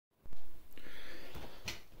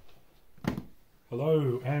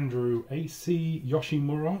Hello, Andrew AC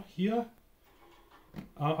Yoshimura here.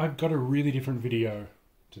 I've got a really different video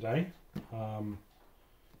today,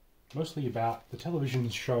 mostly about the television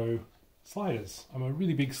show Sliders. I'm a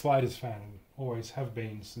really big Sliders fan and always have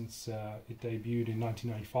been since it debuted in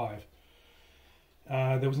 1995.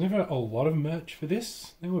 There was never a lot of merch for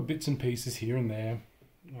this. There were bits and pieces here and there.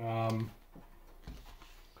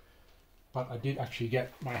 But I did actually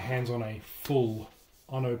get my hands on a full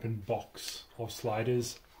unopened box of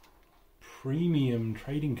Sliders premium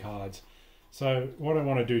trading cards. So what I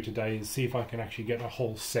want to do today is see if I can actually get a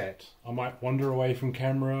whole set. I might wander away from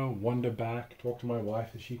camera, wander back, talk to my wife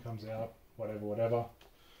as she comes out, whatever.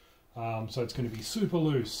 So it's going to be super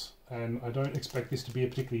loose, and I don't expect this to be a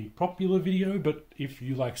particularly popular video, but if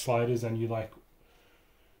you like Sliders and you like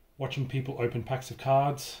watching people open packs of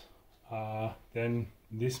cards, then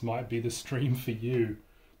this might be the stream for you.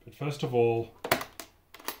 But first of all,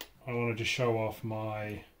 I wanted to show off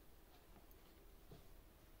my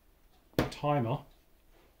timer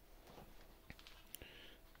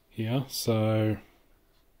here. So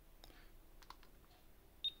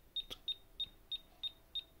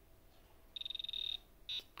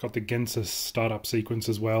got the Genesis startup sequence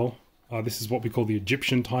as well. This is what we call the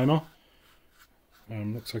Egyptian timer.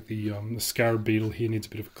 Looks like the scarab beetle here needs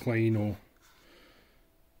a bit of a clean or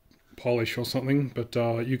polish or something, but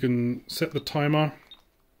you can set the timer,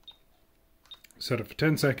 set it for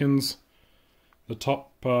 10 seconds. The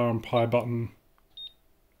top pi button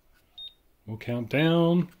will count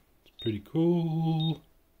down. It's pretty cool.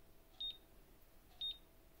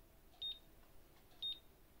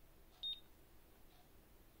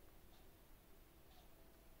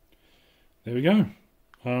 There we go.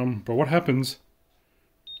 But what happens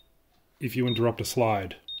if you interrupt a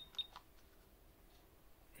slide?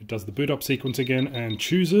 It does the boot up sequence again and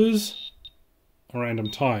chooses a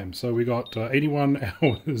random time. So we got 81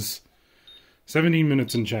 hours, 17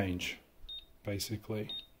 minutes and change, basically.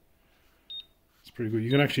 It's pretty good. You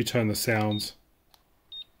can actually turn the sounds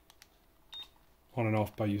on and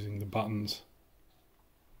off by using the buttons.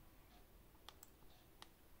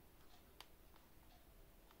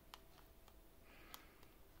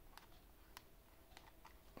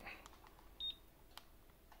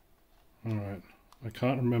 Alright, I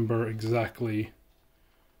can't remember exactly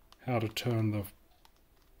how to turn the...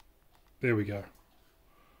 There we go.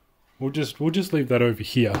 We'll just leave that over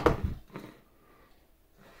here.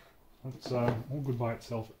 That's all good by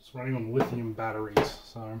itself. It's running on lithium batteries,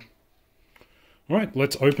 so... Alright,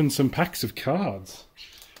 let's open some packs of cards.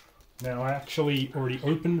 Now, I actually already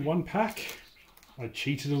opened one pack. I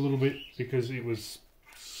cheated a little bit because it was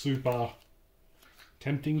super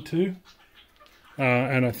tempting to.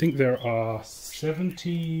 And I think there are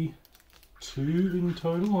 72 in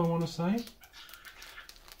total, I want to say.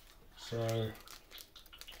 So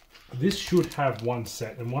this should have one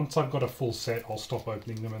set, and once I've got a full set, I'll stop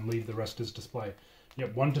opening them and leave the rest as display.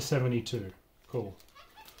 Yep, 1 to 72. Cool.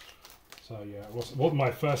 So yeah, well,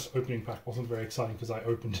 my first opening pack wasn't very exciting because I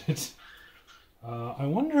opened it. I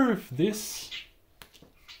wonder if this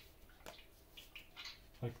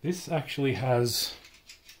actually has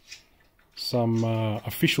some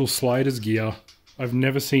official Sliders gear. I've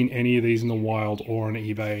never seen any of these in the wild or on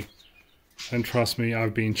eBay, and trust me,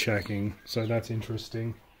 I've been checking, so that's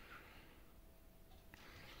interesting.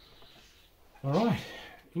 Alright,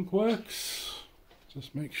 Inkworks.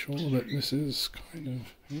 Just make sure that this is kind of...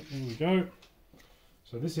 There we go.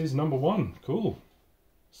 So this is number 1. Cool.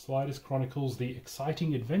 Sliders chronicles the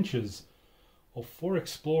exciting adventures of 4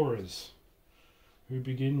 explorers who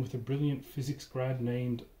begin with a brilliant physics grad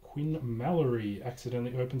named Quinn Mallory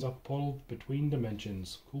accidentally opens up a portal between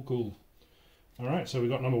dimensions. Cool. Alright, so we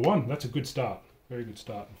got number 1. That's a good start. Very good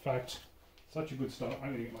start. In fact, such a good start, I'm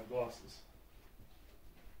going to get my glasses.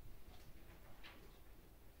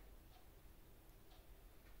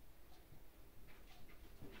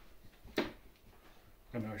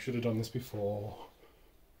 I know, I should have done this before.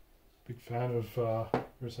 Big fan of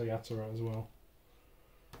Urusei Yatsura as well.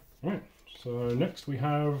 Alright, so next we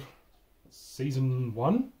have Season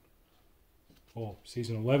 1. Or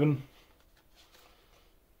Season 11.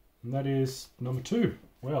 And that is number 2.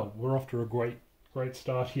 Well, we're off to a great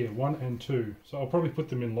start here. 1 and 2. So I'll probably put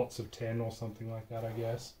them in lots of 10 or something like that, I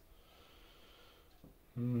guess.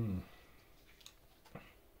 What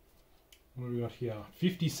do we got here?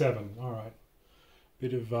 57. Alright.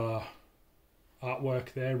 Bit of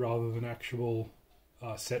artwork there rather than actual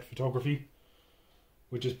set photography,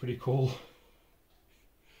 which is pretty cool.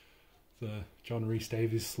 The John Rhys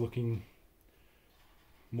Davies looking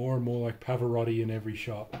more and more like Pavarotti in every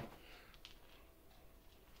shot.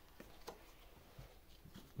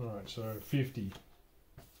 Alright, so 50.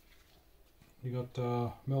 You got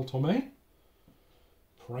Mel Torme,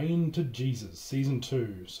 Praying to Jesus, Season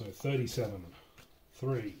 2, so 37.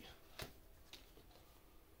 3.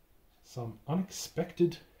 Some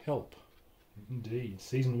Unexpected Help. Indeed.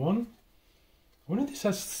 Season 1. I wonder if this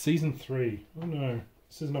has Season 3. Oh no,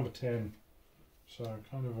 this is number 10. So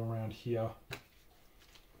kind of around here.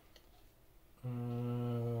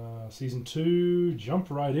 Season 2, Jump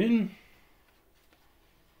Right In.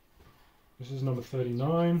 This is number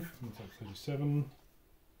 39. Looks like 37.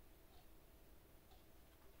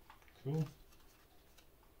 Cool.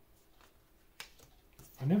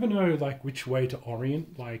 I never know like which way to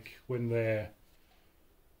orient, like when they're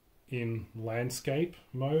in landscape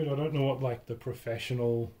mode. I don't know what like the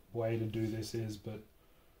professional way to do this is, but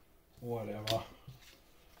whatever.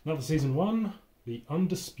 Another Season 1, The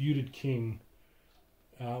Undisputed King,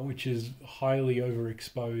 which is highly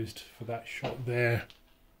overexposed for that shot there.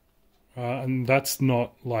 And that's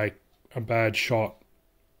not like a bad shot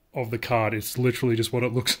of the card, it's literally just what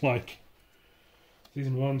it looks like.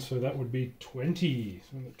 Season 1, so that would be 20. So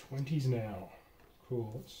we're in the 20s now.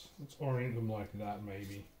 Cool, let's orient them like that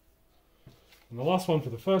maybe. And the last one for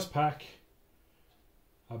the first pack,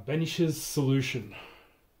 Benish's Solution.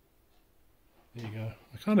 There you go.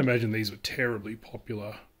 I can't imagine these were terribly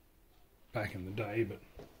popular back in the day, but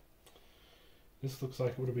this looks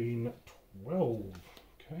like it would have been 12.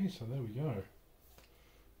 Okay, so there we go.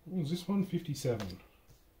 What was this one? 57.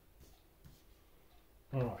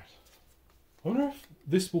 Alright. I wonder if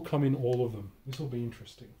this will come in all of them. This will be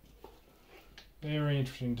interesting. Very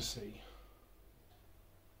interesting to see.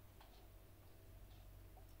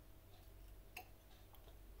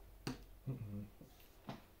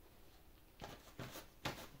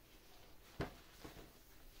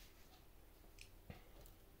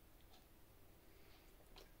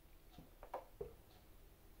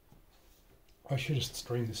 I should have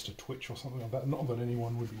streamed this to Twitch or something like that. Not that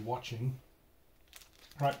anyone would be watching.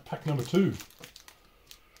 Right, pack number 2.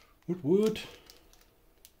 Wood.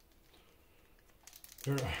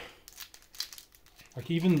 Like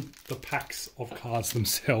even the packs of cards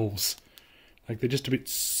themselves, like they're just a bit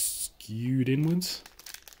skewed inwards.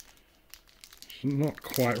 Not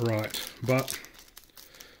quite right, but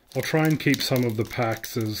I'll try and keep some of the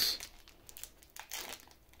packs as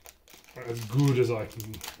good as I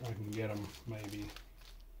can get them, maybe.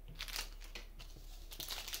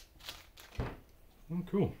 Oh,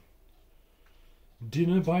 cool.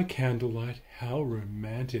 Dinner by Candlelight, how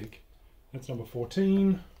romantic. That's number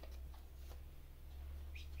 14.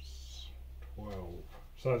 12.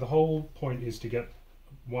 So the whole point is to get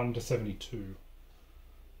 1 to 72.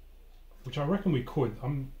 Which I reckon we could.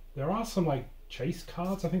 There are some like chase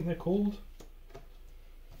cards, I think they're called.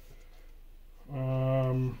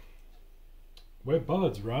 We're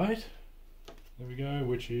buds, right? There we go,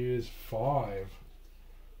 which is 5.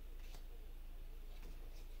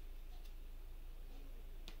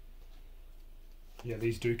 Yeah,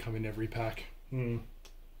 these do come in every pack.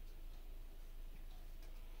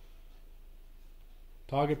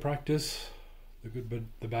 Target Practice, the good,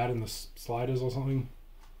 the bad, and the sliders or something.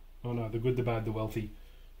 Oh no, the good, the bad, the wealthy.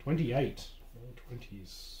 28. Oh,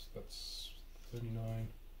 20s. That's 39.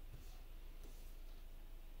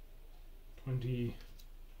 20.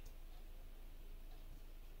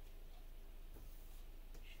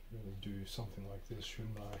 Should really do something like this,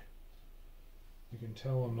 shouldn't I? You can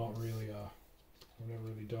tell I'm not really I've never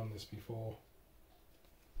really done this before.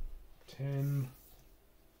 10,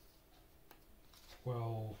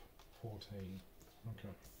 12, 14.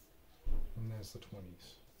 Okay. And there's the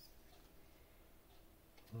 20s.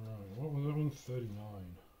 Alright, what was that one?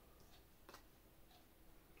 39.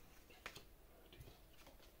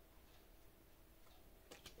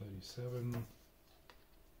 37.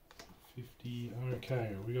 50.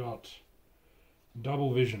 Okay, we got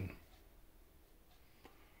Double Vision.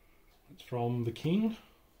 It's from The King.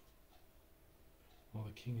 Well,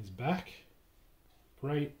 The King is back.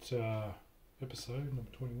 Great episode,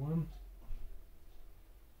 number 21.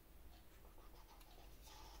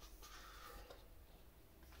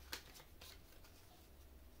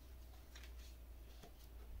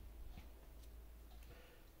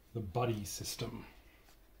 The Buddy System.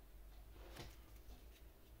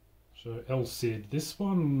 So El Cid, this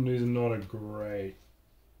one is not a great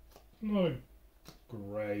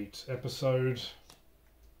episode,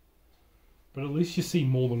 but at least you see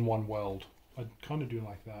more than one world. I kind of do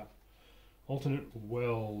like that. Alternate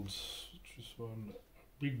worlds, just one.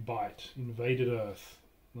 Big Bite, Invaded Earth.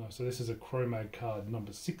 No, so this is a Chromag card,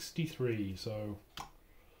 number 63. So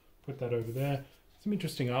put that over there. Some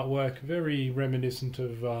interesting artwork, very reminiscent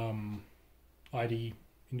of ID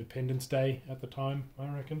Independence Day at the time, I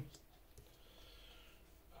reckon.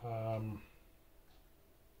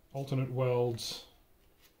 Alternate Worlds,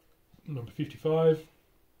 number 55.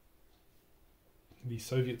 The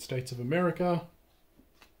Soviet States of America.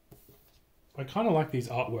 I kind of like these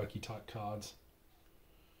artworky type cards.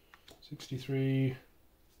 63,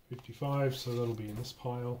 55, so that'll be in this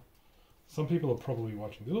pile. Some people are probably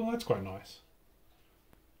watching. Oh, that's quite nice.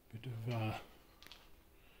 Bit of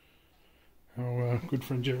our good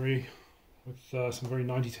friend Jerry with some very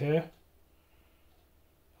 90s hair.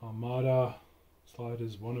 Armada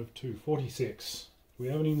sliders 1 of 2. 46. Do we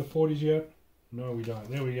have any in the 40s yet? No, we don't.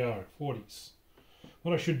 There we go. 40s.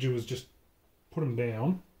 What I should do is just put them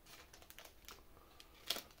down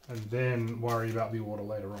and then worry about the order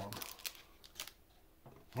later on.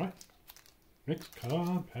 Right. Next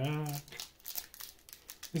card pack.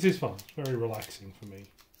 This is fun. It's very relaxing for me.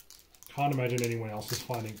 Can't imagine anyone else is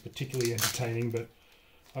finding it particularly entertaining, but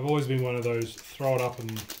I've always been one of those throw it up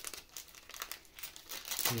and,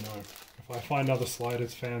 you know, if I find other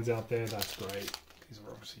Sliders fans out there, that's great. These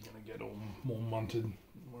are obviously going to get all more munted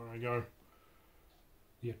where I go.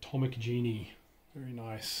 The Atomic Genie. Very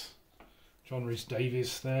nice. John Rhys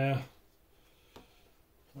Davies there.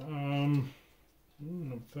 Number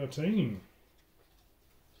 13.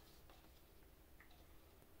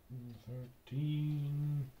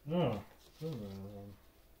 13. Oh.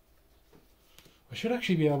 I should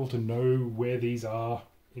actually be able to know where these are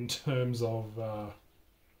in terms of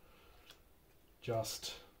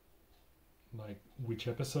just like which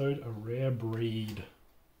episode. A Rare Breed.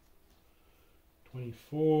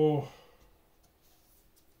 24.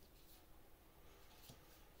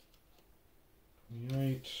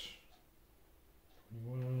 28.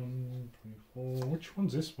 21. 24. Which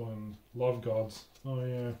one's this one? Love Gods. Oh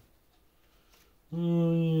yeah.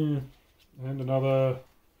 Oh yeah. And another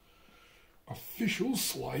official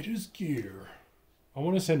Sliders gear. I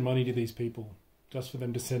want to send money to these people just for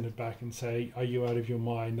them to send it back and say, are you out of your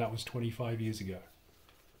mind? That was 25 years ago.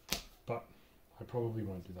 But I probably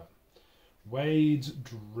won't do that. Wade's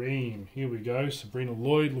Dream. Here we go. Sabrina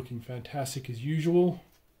Lloyd looking fantastic as usual.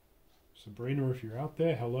 Sabrina, if you're out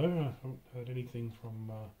there, hello. I haven't heard anything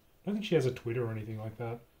from... I don't think she has a Twitter or anything like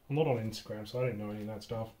that. I'm not on Instagram, so I don't know any of that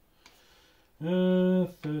stuff.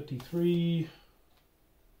 33.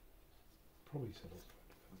 Probably said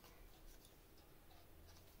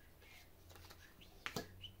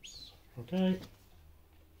I'll okay.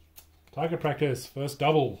 Target practice. First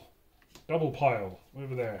double. Double pile.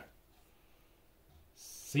 Over there.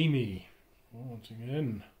 See me. Once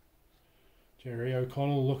again. Jerry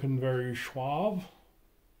O'Connell looking very suave.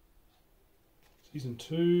 Season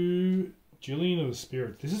 2. Gillian of the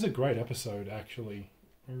Spirit. This is a great episode, actually.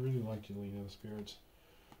 I really like Gillian of the Spirits.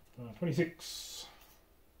 26.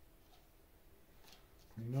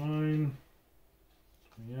 29.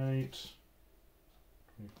 28.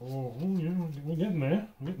 24. Oh, yeah, we're getting there.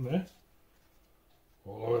 We're getting there.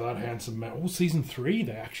 Oh, look at that handsome man. Oh, Season 3.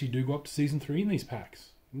 They actually do go up to Season 3 in these packs.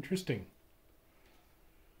 Interesting.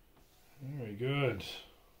 Very good.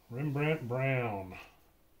 Rembrandt Brown.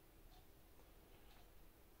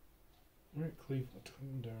 Alright,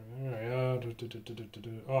 Cleveland.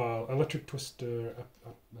 Alright, Electric Twister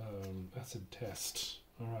Acid Test.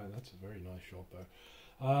 Alright, that's a very nice shot though.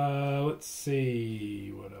 Let's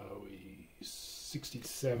see. What are we?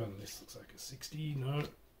 67. This looks like a 60. No.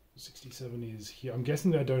 67 is here. I'm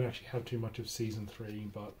guessing I don't actually have too much of Season 3,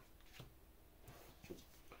 but...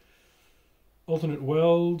 Alternate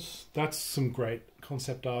Worlds. That's some great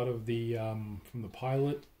concept art of the from the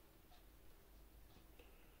pilot.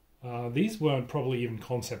 These weren't probably even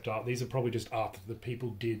concept art. These are probably just art that the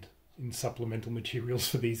people did in supplemental materials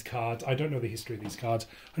for these cards. I don't know the history of these cards.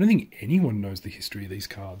 I don't think anyone knows the history of these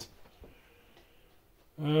cards.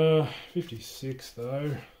 56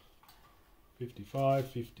 though. 55,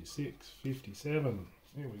 56, 57.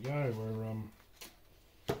 There we go.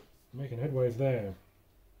 We're making headways there.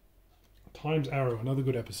 Times Arrow, another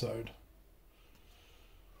good episode.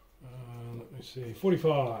 Let me see.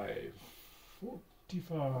 45.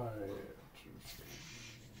 45.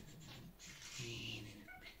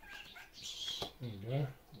 There you go.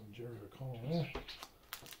 Jerry O'Connell there.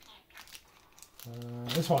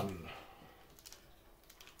 This one.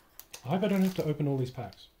 I hope I don't have to open all these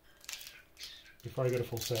packs before I get a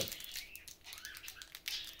full set.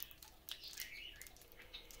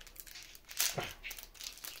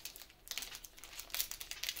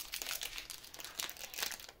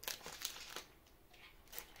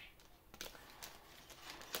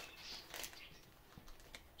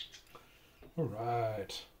 All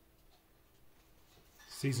right.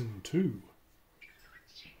 Season 2.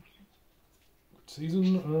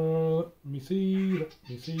 season? Let me see.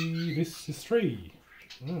 This is 3.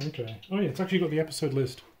 Oh, okay. Oh yeah, it's actually got the episode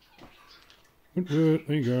list. There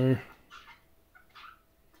you go.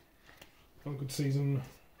 Have a good season.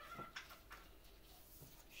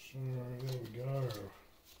 So, there we go.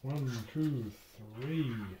 1, 2,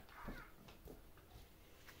 3.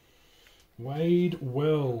 Wade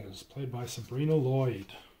Wells, played by Sabrina Lloyd.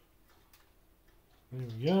 There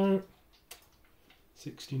we go.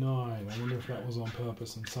 69. I wonder if that was on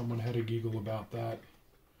purpose and someone had a giggle about that.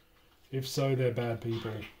 If so, they're bad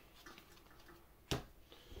people.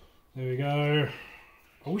 There we go.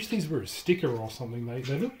 I wish these were a sticker or something. They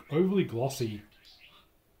look overly glossy.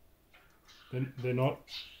 They're not.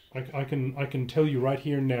 I can tell you right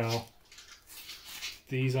here and now.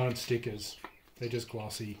 These aren't stickers. They're just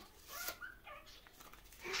glossy.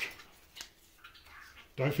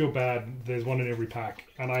 Don't feel bad. There's one in every pack,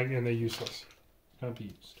 and they're useless. Can't be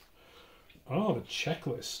used. Oh, the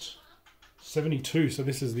checklist. 72. So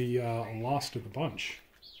this is the last of the bunch.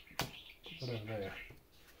 Put that over there.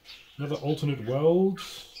 Another alternate world.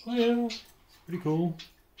 Oh yeah, pretty cool.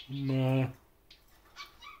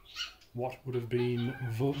 What would have been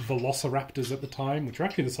velociraptors at the time, which are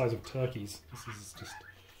actually the size of turkeys. This is just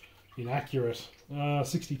inaccurate.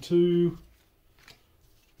 62.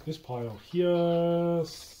 This pile here.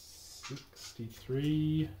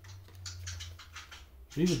 63.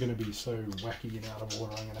 These are going to be so wacky and out of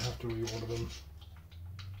order, I'm going to have to reorder them.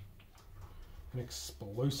 An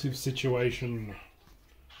explosive situation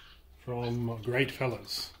from Great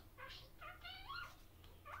Fellas.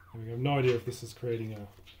 And we have no idea if this is creating a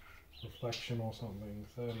reflection or something.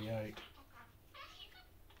 38. I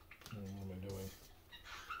don't know what we're doing.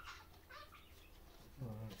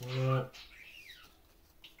 Alright,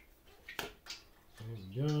 there we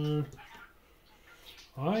go.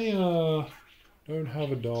 I don't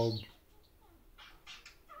have a dog.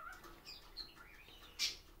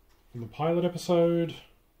 In the pilot episode,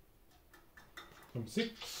 number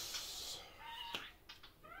 6.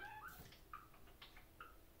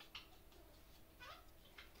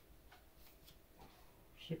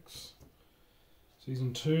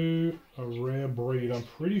 Season 2, a rare breed. I'm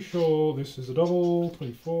pretty sure this is a double.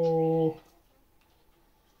 24.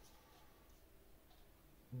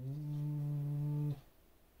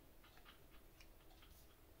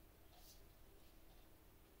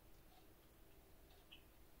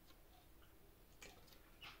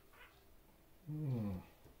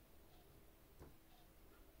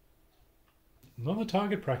 Another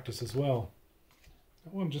target practice as well.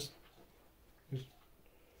 That one just is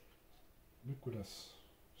ubiquitous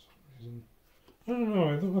for some reason. I don't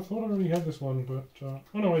know, I thought I already had this one, but oh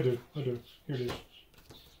no, I do. Here it is.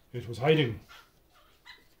 It was hiding.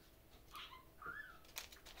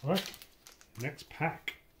 Alright, next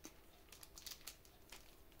pack.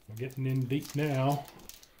 We're getting in deep now.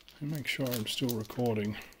 Let me make sure I'm still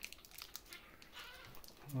recording.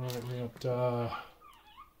 Alright, we got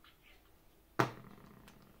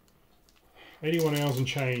 81 hours and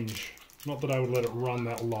change. Not that I would let it run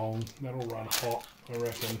that long. That'll run hot, I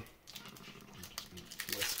reckon. Just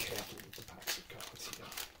be less careful with the packs of cards here.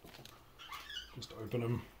 Just open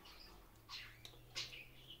them.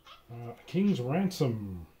 King's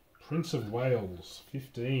Ransom. Prince of Wales.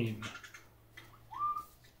 15.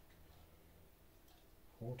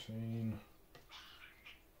 14.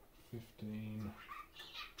 15.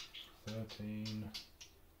 13.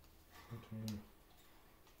 14.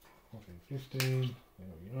 15.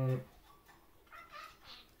 There we go.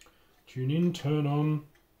 Tune in, turn on,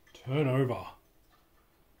 turn over.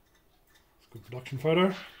 It's a good production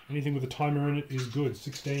photo. Anything with a timer in it is good.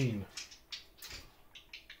 16.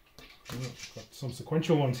 Oh, got some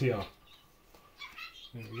sequential ones here.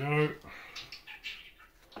 There we go.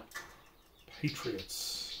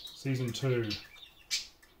 Patriots. Season 2.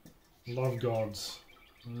 Love Gods.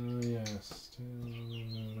 Yes.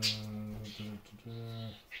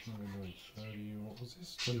 30, what was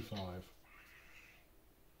this? 25.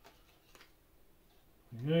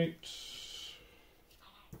 28.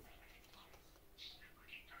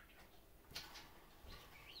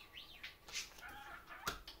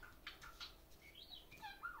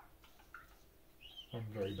 I'm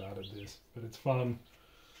very bad at this, but it's fun.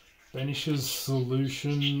 Banish's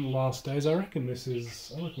Solution, Last Days. I reckon this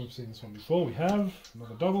is... I reckon we've seen this one before. We have.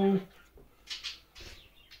 Another double.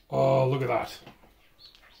 Oh, look at that.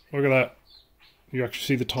 Look at that. You actually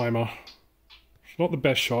see the timer. It's not the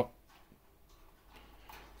best shot.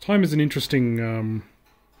 Time is an interesting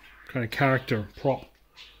kind of character prop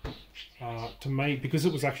to make, because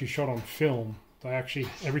it was actually shot on film. They actually,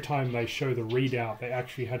 every time they show the readout, they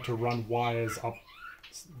actually had to run wires up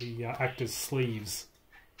the actor's sleeves,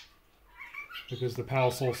 because the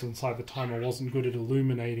power source inside the timer wasn't good at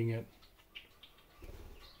illuminating it.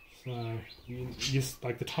 So, just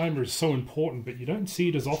like the timer is so important, but you don't see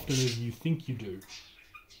it as often as you think you do.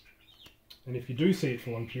 And if you do see it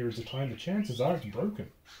for long periods of time, the chances are it's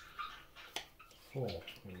broken. 4. There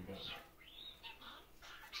we go.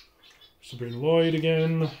 Sabrina Lloyd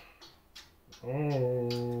again.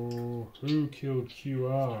 Oh, who killed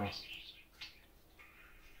QR?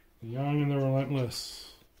 The young and the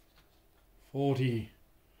relentless. 40.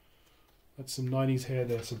 That's some 90s hair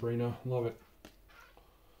there, Sabrina. Love it.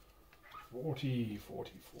 40,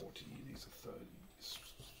 40, 40. These are 30s.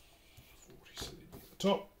 40, so they'd be at the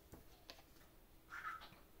top.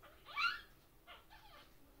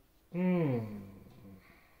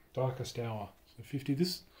 Darkest Hour. So 50.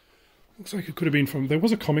 This looks like it could have been from... There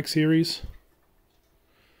was a comic series.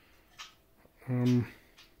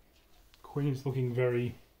 Queen's looking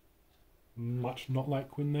very much not like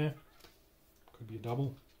Quinn there. Could be a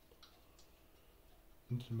double.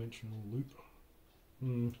 Interdimensional loop.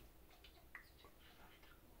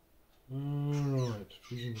 Alright.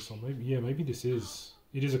 Fusing this on. Maybe, yeah, maybe this is...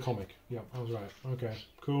 It is a comic. Yep, I was right. Okay,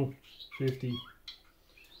 cool. 50.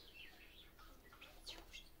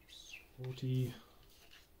 40.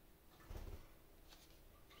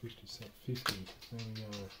 50. There we go.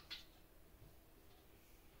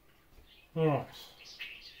 Alright.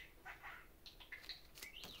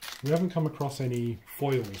 We haven't come across any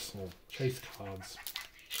foils or chase cards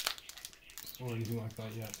or anything like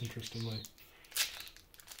that yet, interestingly.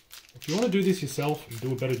 If you want to do this yourself and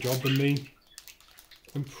do a better job than me,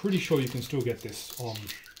 I'm pretty sure you can still get this on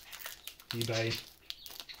eBay.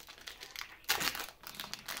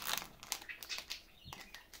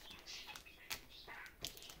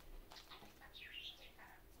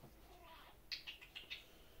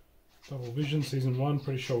 Double Vision Season 1,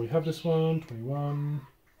 pretty sure we have this one. 21.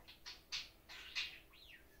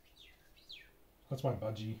 That's my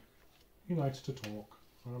budgie. He likes to talk.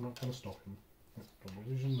 I'm not going to stop him. Double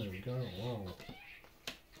Vision, there we go. Wow.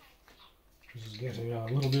 This is getting a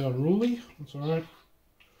little bit unruly. That's alright.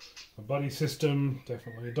 A buddy system,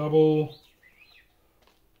 definitely a double.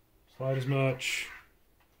 Sliders merch.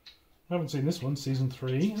 I haven't seen this one, Season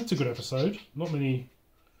 3. That's a good episode. Not many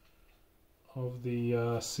of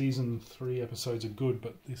the Season 3 episodes are good,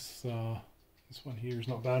 but this one here is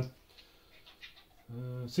not bad.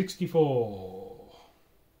 64.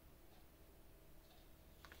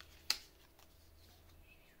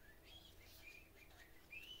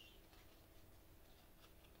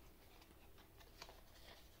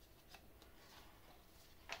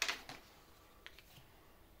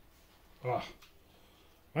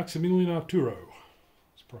 Maximilian Arturo,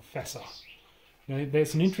 as Professor. Now,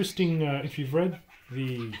 there's an interesting, if you've read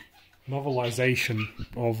the novelization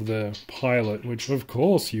of the pilot, which of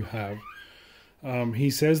course you have, he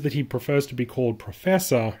says that he prefers to be called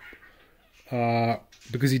Professor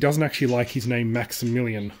because he doesn't actually like his name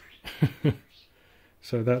Maximilian.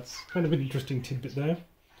 So that's kind of an interesting tidbit there.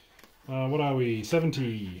 What are we?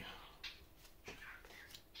 70.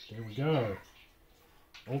 There we go.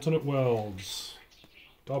 Alternate worlds.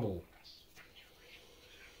 Double.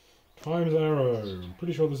 Times arrow.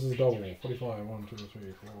 Pretty sure this is a double. 45. 1, 2, 3,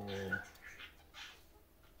 4.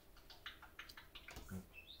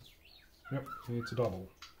 Yep, it's a double.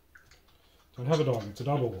 Don't have a dog, it's a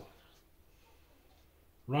double.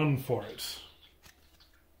 Run for it.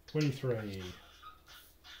 23.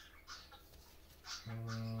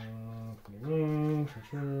 21,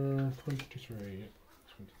 23.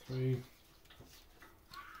 23.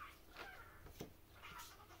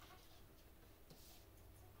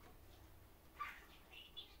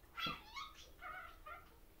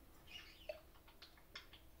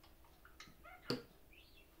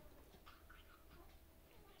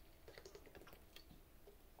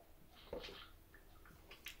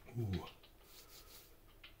 Ooh.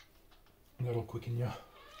 That'll quicken you.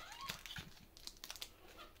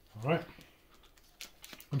 Alright.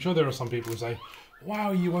 I'm sure there are some people who say, wow,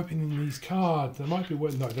 are you opening these cards? They might be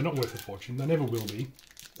worth... No, they're not worth a fortune. They never will be.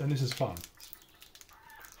 And this is fun.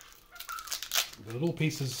 The little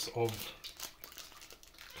pieces of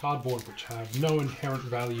cardboard which have no inherent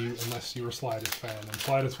value unless you're a Sliders fan. And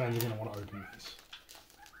Sliders fans are going to want to open these.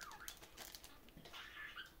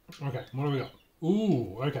 Okay, what do we got?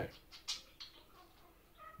 Ooh, okay.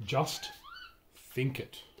 Just think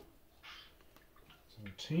it.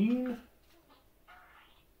 17.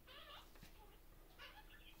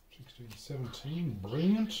 16, 17.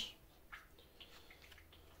 Brilliant.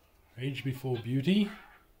 Age Before Beauty.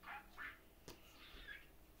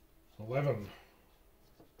 11.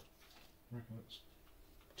 I reckon that's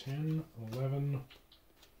 10, 11,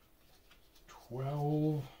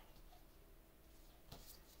 12,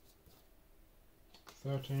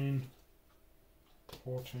 13,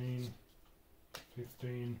 14,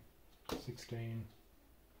 15, 16,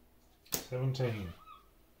 17.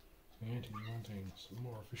 Anti-mounting, some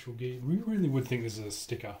more official gear. We really would think this is a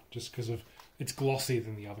sticker, just because of it's glossier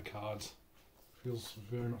than the other cards. Feels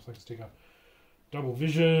very much like a sticker. Double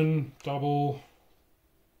Vision, double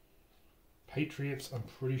Patriots. I'm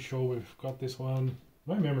pretty sure we've got this one.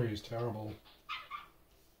 My memory is terrible.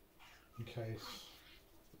 In case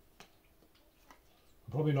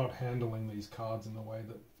I'm probably not handling these cards in the way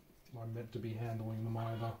that I'm meant to be handling them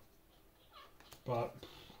either. But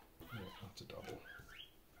yeah, that's a double.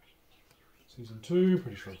 Season 2,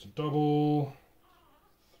 pretty sure it's a double.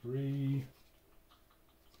 3.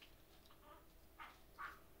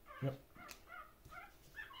 Yep.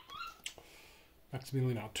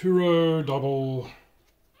 Maximilian Arturo, double.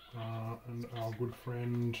 And our good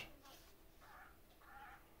friend,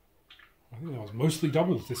 I think that was mostly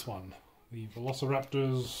doubles, this one. The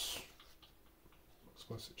Velociraptors.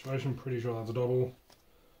 Explosive Situation, pretty sure that's a double.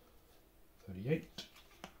 38.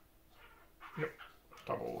 Yep,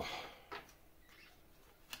 double.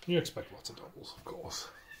 You expect lots of doubles, of course.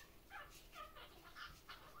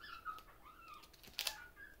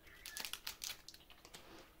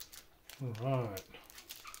 Alright.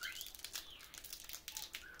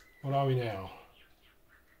 What are we now?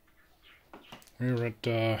 We're at,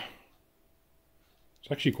 it's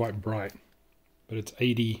actually quite bright, but it's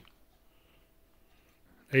 80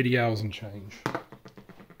 hours and change.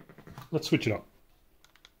 Let's switch it up.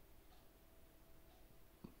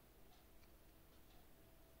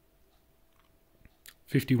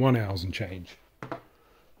 51 hours and change.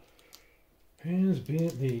 Has been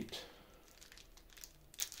beat.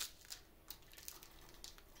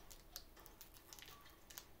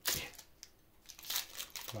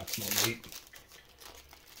 That's not neat.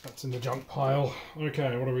 That's in the junk pile.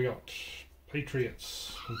 Okay, what do we got?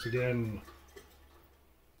 Patriots, once again.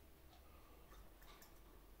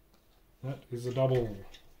 That is a double.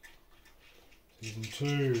 Season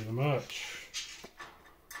 2, the merch.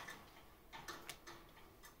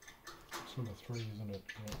 It's number 3, isn't it?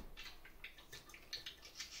 Yeah.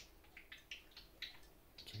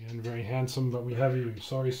 Once again, very handsome, but we have you.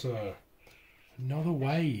 Sorry, sir. Another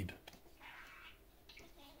Wade.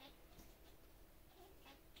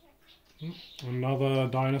 Another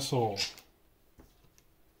dinosaur.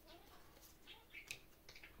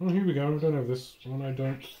 Oh, here we go. We don't have this one, I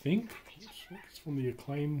don't think. It's from the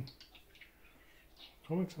Acclaim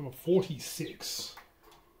comics. Number 46.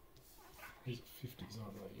 These are 50s,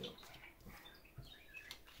 aren't they? Yep.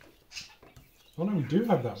 Oh no, we do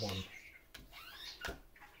have that one.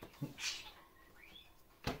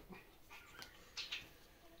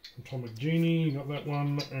 Atomic Genie, got that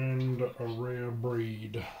one, and a Rare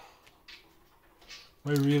Breed.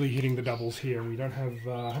 We're really hitting the doubles here. We don't have,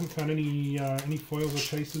 haven't found any foils or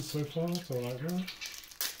chasers so far. It's all right now.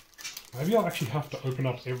 Maybe I'll actually have to open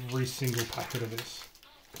up every single packet of this.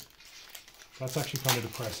 That's actually kind of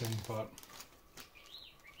depressing, but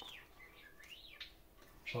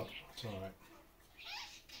it's all right.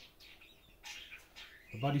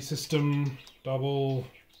 The Buddy System, double.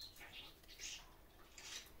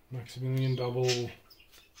 Maximilian, double.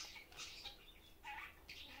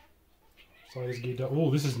 Sliders gear double.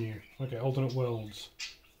 Oh, this is new. Okay, alternate worlds.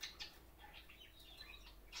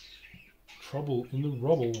 Trouble in the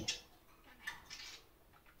Rubble.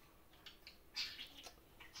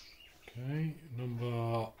 Okay,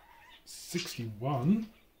 number 61.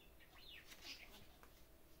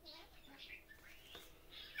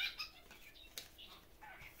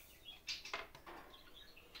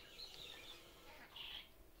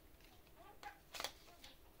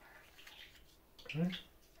 Okay.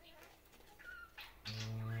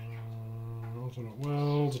 Alternate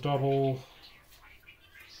worlds, double.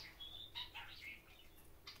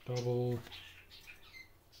 Double.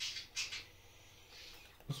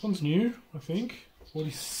 This one's new, I think.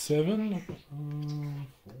 47. 47.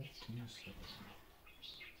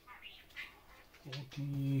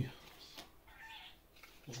 40.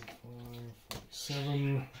 45.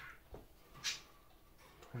 47.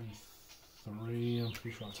 23. I'm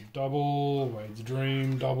pretty sure it's a double. Wade's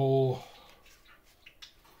Dream, double.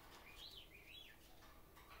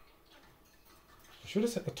 I should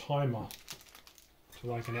have set the timer to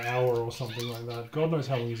like an hour or something like that. God knows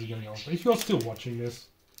how long is it going on. But if you're still watching this,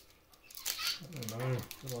 I don't know.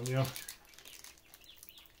 Good on you.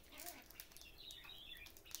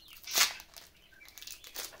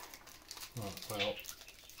 Oh, well,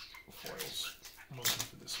 foils. I'm looking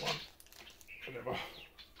for this one. Whatever.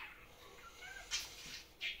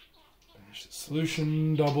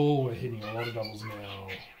 Solution double. We're hitting a lot of doubles now.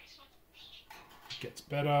 Gets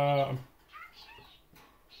better. I'm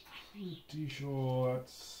pretty sure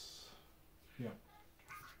that's... Yeah.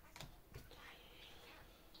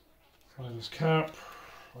 Sliders cap.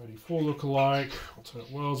 84 look alike.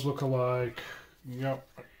 Alternate worlds look alike. Yep.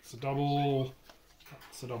 It's a double.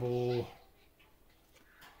 That's a double.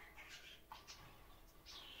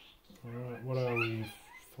 Alright, what are we?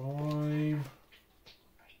 5.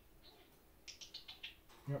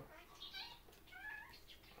 Yep.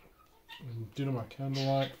 And Dynamite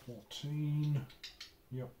Candlelight, 14.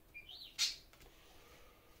 Yep.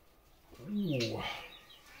 Ooh.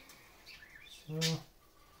 So,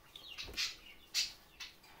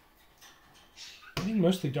 I think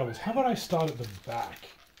mostly doubles. How about I start at the back?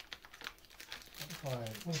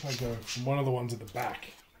 What if I go from one of the ones at the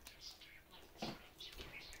back?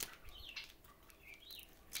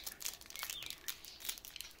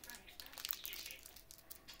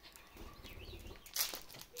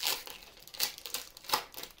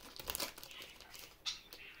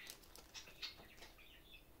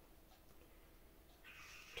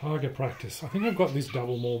 Target practice. I think I've got this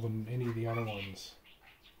double more than any of the other ones.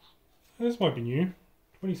 This might be new.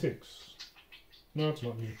 26. No, it's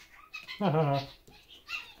not new. Haha.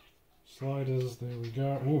 Sliders, there we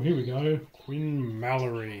go. Oh, here we go. Quinn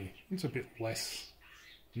Mallory. It's a bit less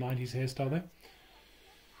 90s hairstyle there.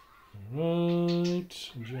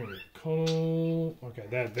 Right. Jerry Connell. Okay,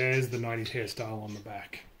 there's the 90s hairstyle on the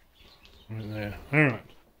back. Right there. Alright.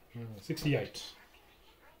 68.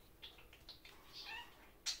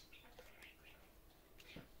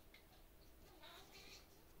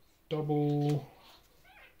 Double.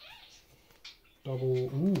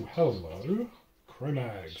 Ooh, hello.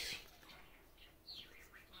 Chromags.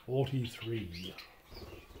 43.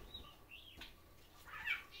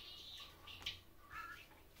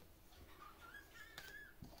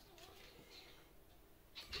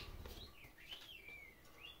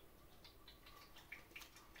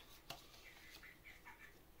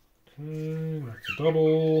 Okay, that's a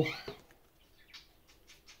double.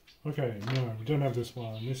 Okay, no, we don't have this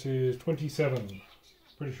one. This is 27.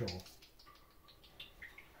 Pretty sure.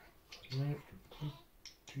 Right,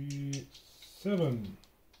 27.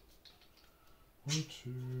 1,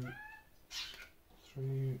 2,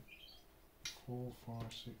 3, 4,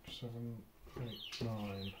 5, 6, 7, 8,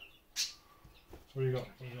 9. So what do you got?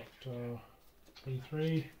 We got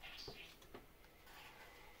 23,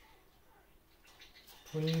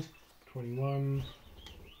 20, 21.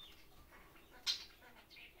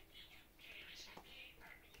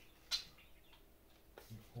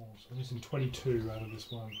 So I'm missing 22 out of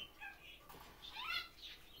this one.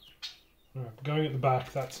 Alright, going at the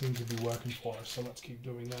back, that seems to be working for us, so let's keep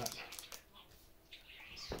doing that.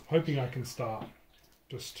 Hoping I can start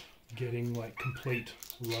just getting like complete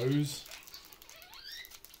rows.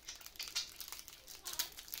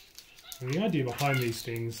 And the idea behind these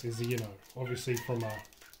things is, you know, obviously from a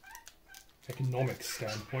economic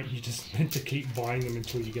standpoint, you're just meant to keep buying them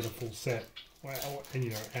until you get a full set. Well, and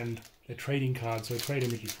you know, and they're trading cards, so trade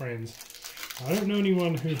them with your friends. I don't know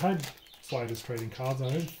anyone who had Sliders trading cards. I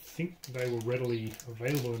don't think they were readily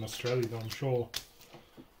available in Australia, though I'm sure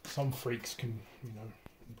some freaks can, you know,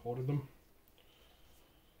 imported them.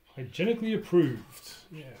 Hygienically approved.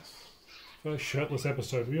 Yes. First shirtless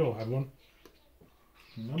episode. We all had one.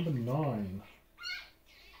 Number 9.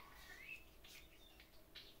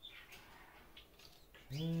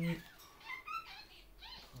 Okay.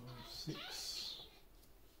 6.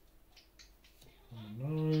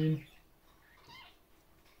 Number 9.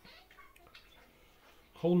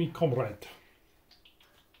 Call me comrade.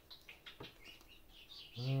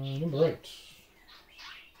 Number 8.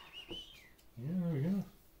 Yeah, there we go.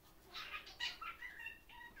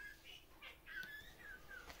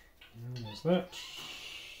 And there's that.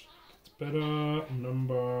 It's better.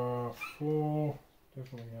 Number 4.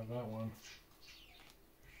 Definitely have that one.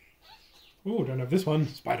 Oh, don't have this one.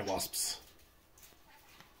 Spider wasps.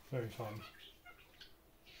 Very fun.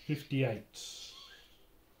 58.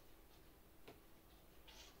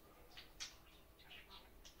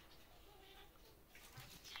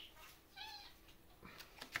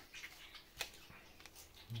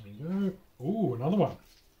 There we go. Ooh, another one.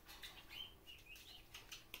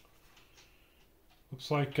 Looks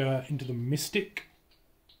like Into the Mystic,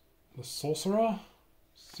 the Sorcerer,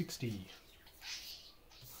 60.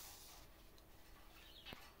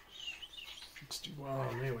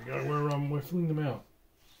 61. There we go. We're filling them out.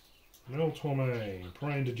 Mel Torme,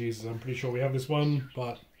 Praying to Jesus. I'm pretty sure we have this one,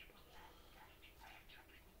 but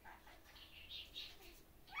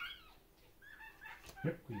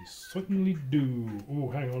Yep, we certainly do. Oh,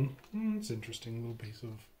 hang on. It's interesting little piece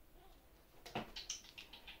of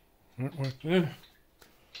artwork there.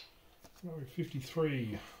 Oh,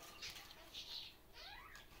 53.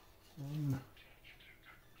 1,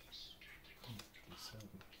 57,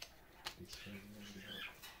 53.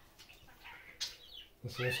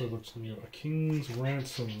 This also looks new. A King's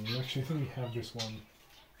Ransom. Actually, I think we have this one.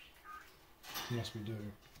 Yes, we do.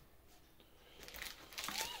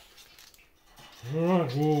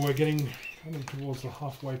 Alright, well, we're getting kind of towards the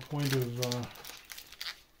halfway point of the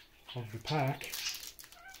pack.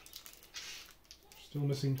 Still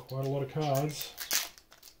missing quite a lot of cards.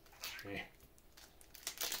 Yeah.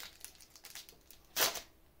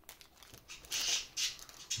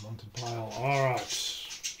 Monted pile. Alright.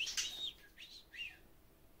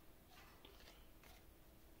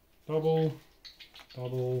 Double.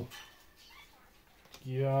 Double.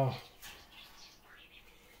 Yeah.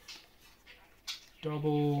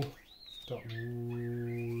 Double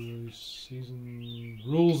season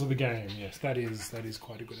rules of the game. Yes, that is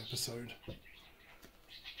quite a good episode.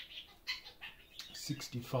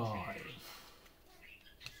 65.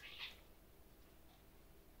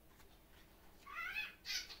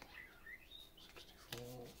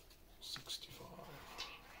 65.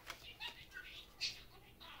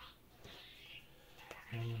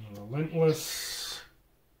 And Relentless.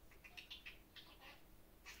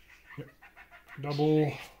 Yep.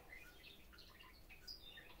 Double.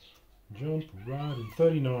 Jump, ride, and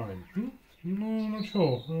 39. No, I'm not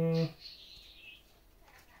sure.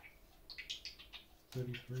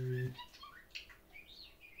 33.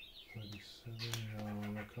 37. No,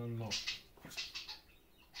 I'm not.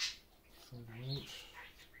 38.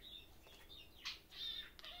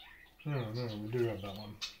 Oh, no, we do have that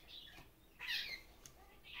one.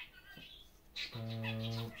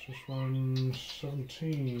 This one,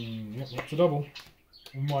 17. Yep, that's a double.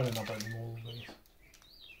 We might end up opening all of these.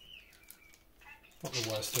 Not the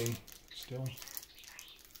worst thing, still.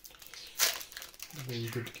 It'd be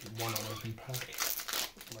good to keep one unopened pack.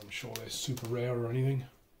 I'm sure they're super rare or anything,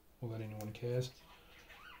 or that anyone cares.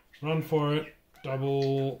 Run for it.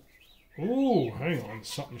 Double. Ooh, hang on,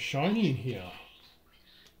 something shiny in here.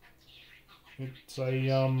 It's a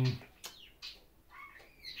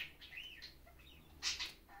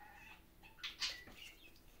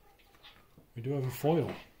we do have a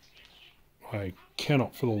foil. I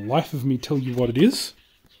cannot for the life of me tell you what it is.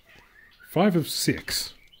 5 of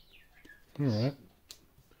 6. Alright.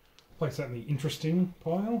 Place that in the interesting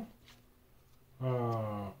pile.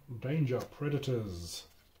 Danger Predators.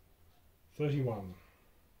 31.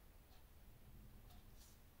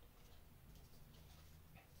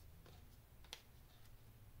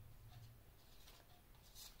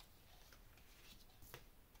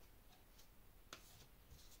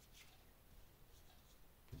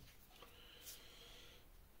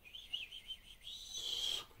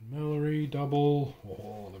 Mallory, double.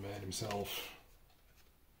 Oh, the man himself.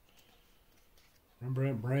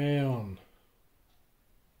 Rembrandt Brown.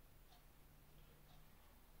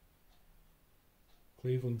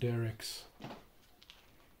 Cleveland Derricks.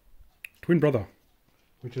 Twin brother.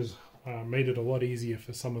 Which has made it a lot easier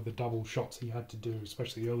for some of the double shots he had to do,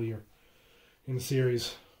 especially earlier in the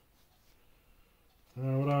series.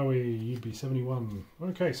 What are we? You'd be 71.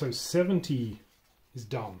 Okay, so 70 is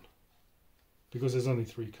done. Because there's only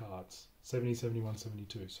 3 cards. 70, 71,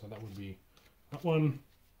 72. So that would be that one.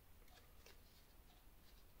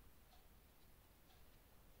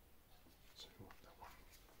 So that one.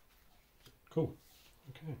 Cool.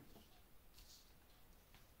 Okay.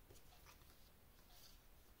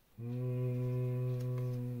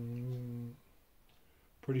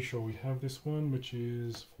 Pretty sure we have this one, which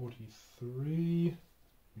is 43.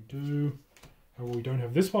 We do. However, we don't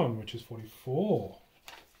have this one, which is 44.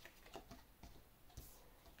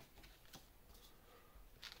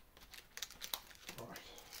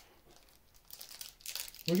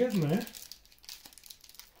 We're getting there.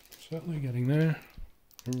 Certainly getting there.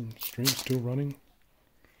 Stream's still running.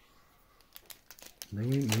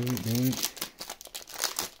 Brilliant, brilliant, brilliant.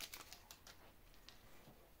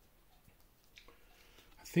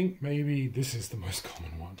 I think maybe this is the most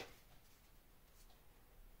common one.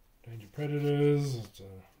 Danger Predators. It's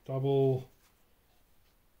a double.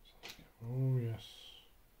 Oh, yes.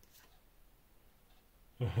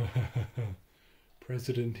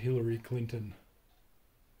 President Hillary Clinton.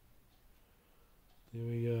 There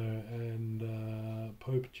we go, and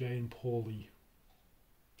Pope Jane Pauley,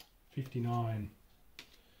 59.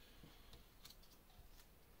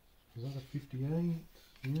 Is that a 58?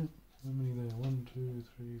 Yeah. How many there? 1, 2,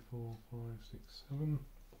 3, 4, 5, 6, 7.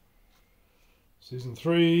 Season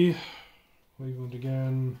 3. Cleveland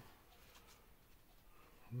again.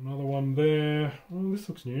 Another one there. Oh, this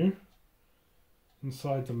looks new.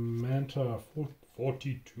 Inside the Manta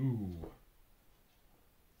 42.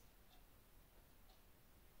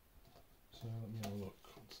 So let me have a look.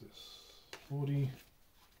 What's this? 40,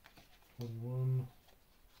 41, oh,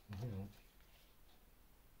 hang on.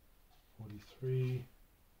 43,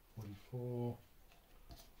 44,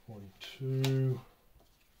 42,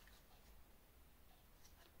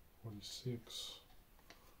 46,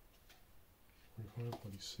 45,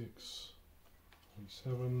 46,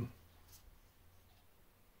 47.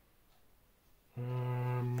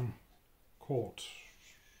 Court.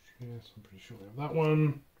 Yes, I'm pretty sure we have that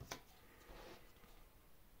one.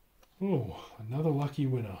 Oh, another lucky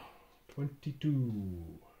winner.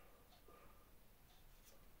 22.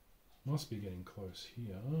 Must be getting close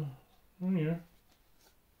here. Oh yeah.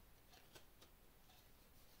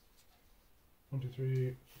 1, 2,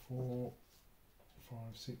 3, 4, 5,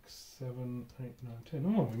 6, 7, 8, 9,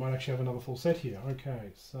 10. Oh, we might actually have another full set here.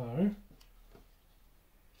 Okay, so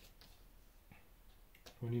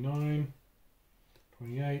 29,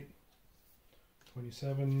 28,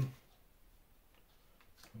 27,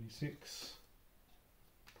 26,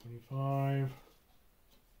 25,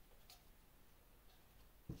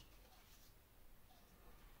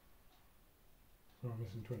 oh, I'm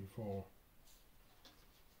missing 24.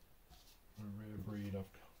 A rare breed,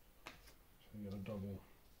 I've got a double.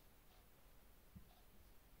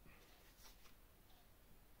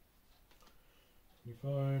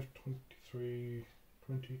 25, 23,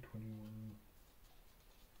 20, 21,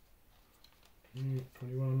 20,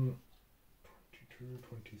 21, 22,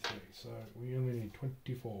 23. So we only need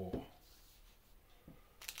 24.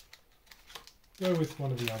 Go with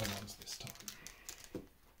one of the other ones this time.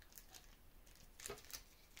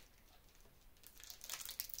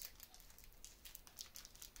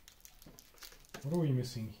 What are we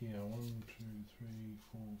missing here? 1, 2, 3,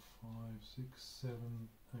 4, 5, 6, 7,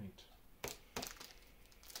 8.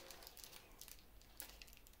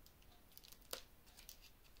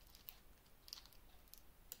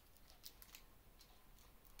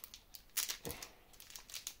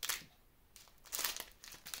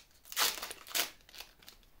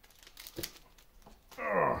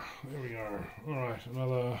 Oh, there we go. Alright,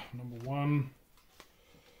 another number 1.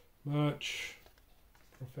 Merch.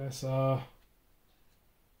 Professor.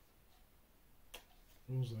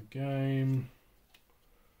 Rules of the game.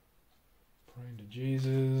 Praying to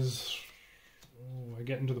Jesus. Oh, we're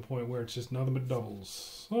getting to the point where it's just nothing but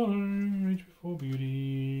doubles. Oh, Age Before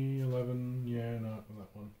Beauty. 11. Yeah, no,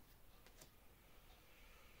 that one.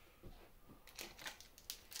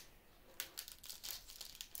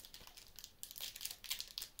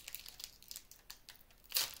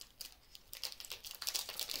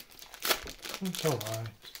 It's alright.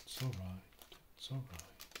 It's alright. It's alright.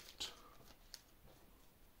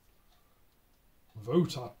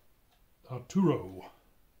 Vote Arturo.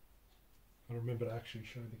 I remember to actually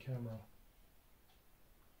show the camera.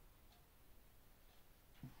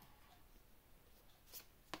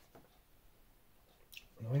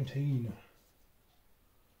 $19.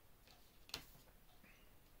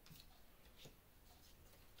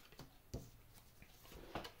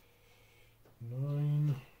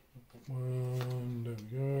 9. 1. There we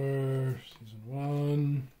go. Season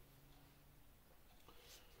 1.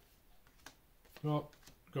 Got.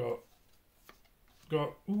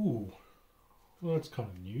 Ooh. Well, that's kind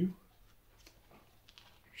of new.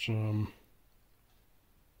 Some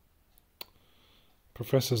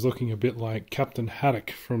Professor's looking a bit like Captain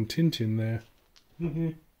Haddock from Tintin there.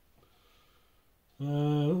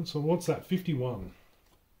 So what's that? 51.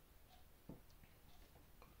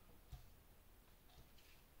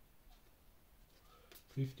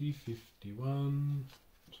 $50, $51.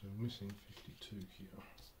 So we're missing 52 here.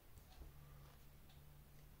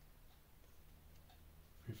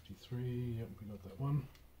 53, yep, we got that one.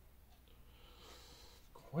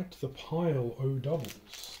 Quite the pile O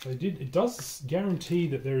doubles. It does guarantee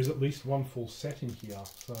that there is at least one full set in here,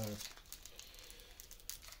 so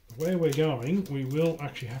the way we're going, we will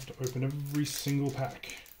actually have to open every single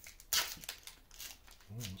pack.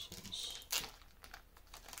 Oh, this one's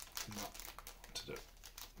not to do.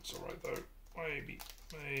 It's alright though. Maybe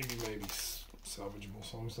salvageable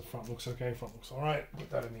as long as the front looks okay. Front looks alright. Put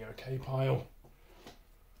that in the okay pile.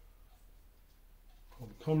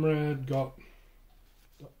 Comrade got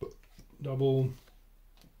double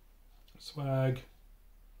swag.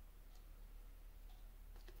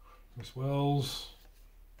 Miss Wells.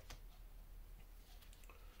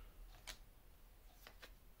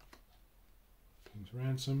 King's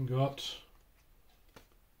Ransom got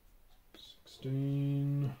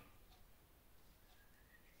 16.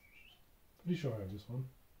 Pretty sure I have this one.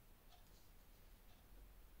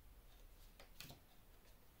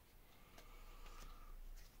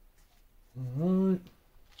 Alright.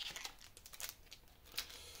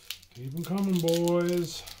 Keep them coming,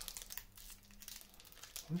 boys.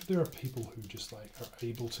 I wonder if there are people who just like are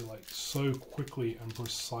able to like so quickly and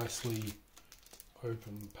precisely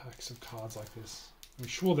open packs of cards like this. I'm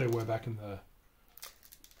sure there were back in the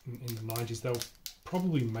 90s. They were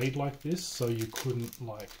probably made like this so you couldn't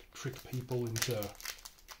like trick people into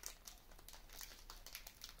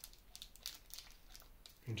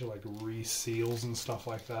like reseals and stuff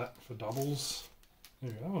like that for doubles.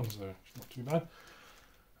 There we go, that one's not too bad.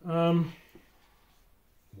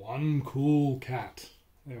 One cool cat.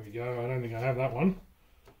 There we go. I don't think I have that one.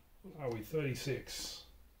 What are we? 36.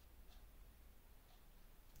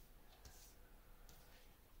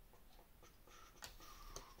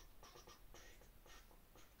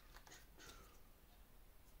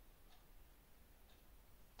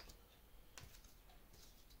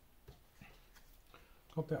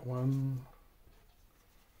 Got that one.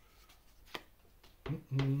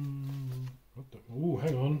 Oh,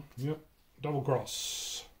 hang on. Yep. Double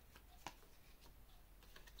cross.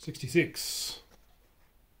 66.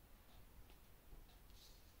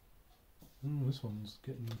 This one's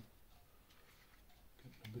getting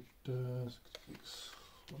a bit 66.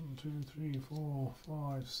 1, 2, 3, 4,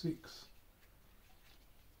 5, 6,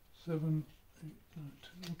 7, 8, 9,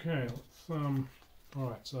 10. Okay, let's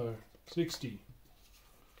alright, so 60.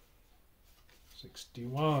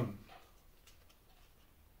 61.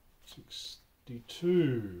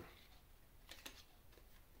 62.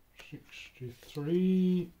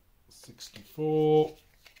 63, 64,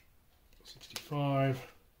 65,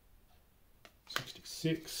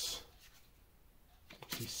 66,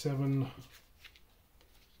 67,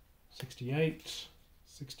 68,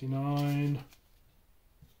 69,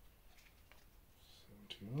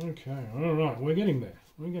 70. Okay, alright, we're getting there.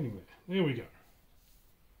 We're getting there. There we go.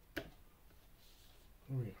 There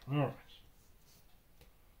we go. Alright.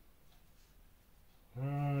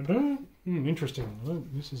 Interesting.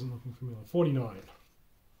 This isn't looking familiar. 49.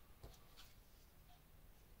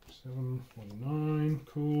 7, 49.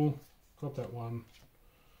 Cool. Got that one.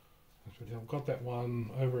 That should help. Got that one.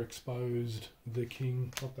 Overexposed. The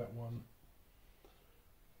king. Got that one.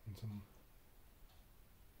 And some.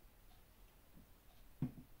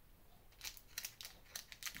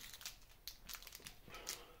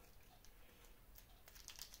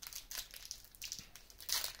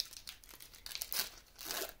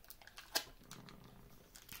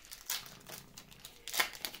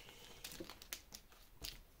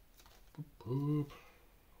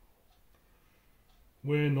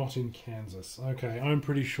 We're not in Kansas. Okay, I'm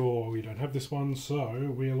pretty sure we don't have this one,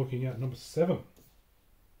 so we're looking at number 7.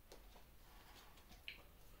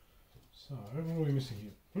 So, what are we missing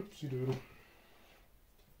here? Oopsie doodle.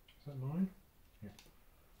 Is that 9? Yeah.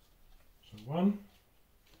 So 1,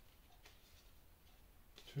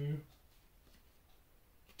 2,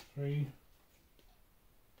 3,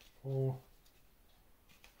 4,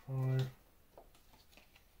 5,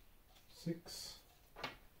 6,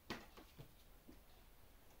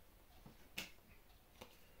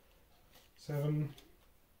 7,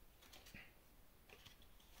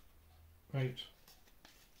 8,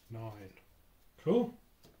 9. Cool.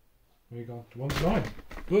 We got 1 to 9.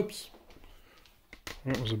 Whoops.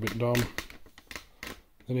 That was a bit dumb.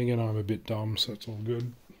 Then again, I'm a bit dumb, so it's all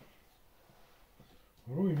good.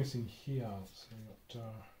 What are we missing here? So we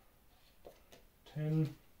got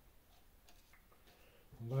 10,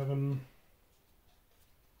 11,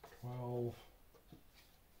 12,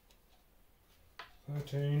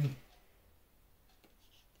 13,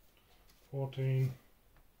 14,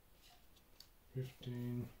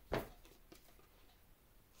 15,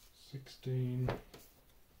 16,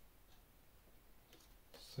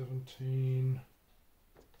 17,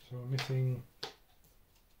 so we're missing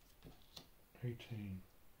 18.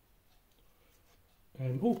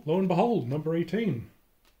 And, oh, lo and behold, number 18.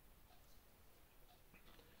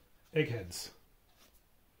 Eggheads.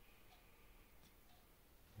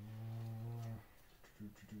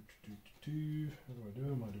 How do I do?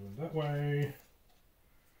 Am I doing that way?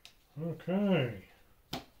 Okay.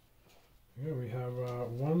 Yeah, we have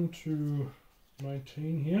 1 to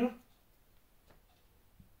 19 here.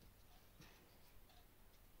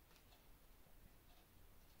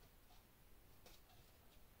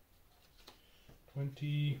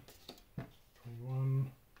 $20, $21,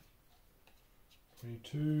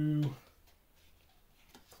 $22,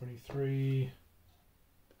 $23,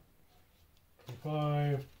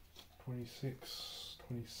 $25, $26,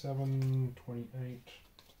 $27, $28,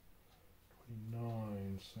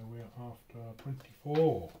 $29. So we're after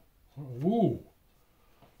 24. Ooh.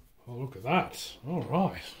 Oh, look at that. All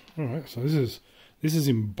right. So this is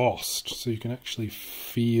embossed, so you can actually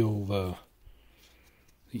feel the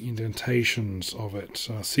indentations of it.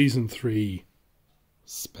 Season 3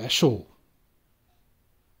 special.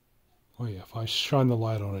 Oh yeah, if I shine the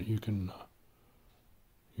light on it, you can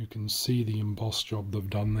see the embossed job they've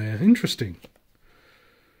done there. Interesting.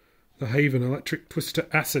 The Haven Electric Twister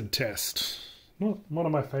Acid Test. Not one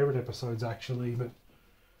of my favourite episodes actually, but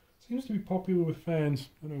seems to be popular with fans.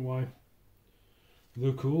 I don't know why.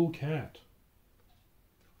 The Cool Cat.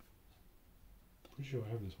 Pretty sure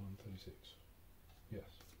I have this one, 36. Yes.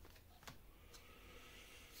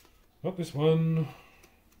 Got this one.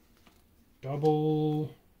 Double.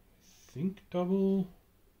 I think double.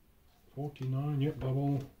 49, yep,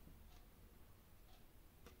 double.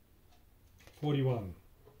 41.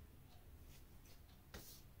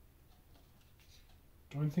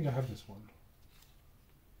 Don't think I have this one.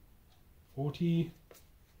 40,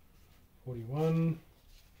 41,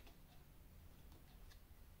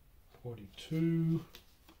 42,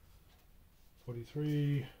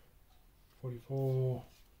 43, 44,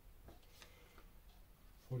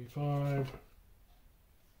 45,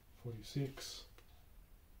 46,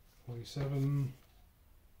 47.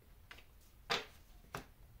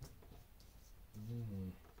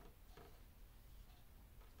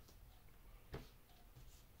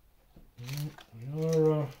 We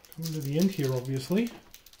are coming to the end here, obviously.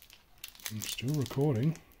 I'm still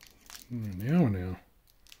recording. An hour now.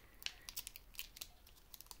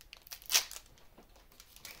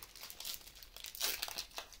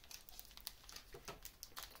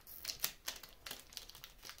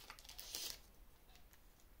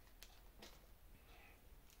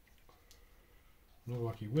 No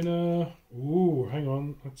lucky winner. Ooh, hang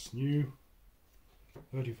on, that's new.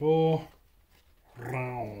 34.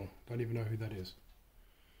 Don't even know who that is.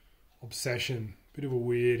 Obsession. Bit of a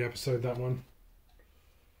weird episode, that one.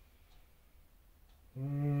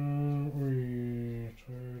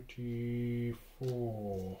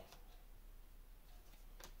 34.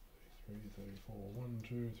 34. 1,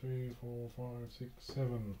 2, 3, 4, 5, 6,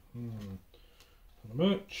 7. For the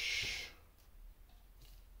merch.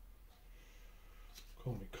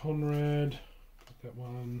 Call Me Conrad. Got that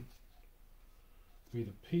one. We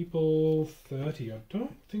the People. 30. I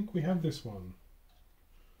don't think we have this one.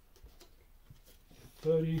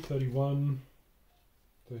 30, 31,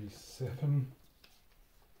 37.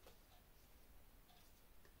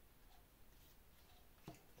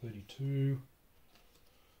 32,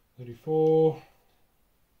 34.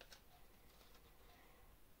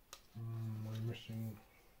 We're missing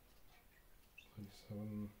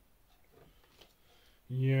 37.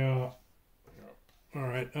 Yeah. All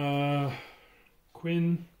right.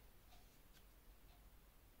 Quinn.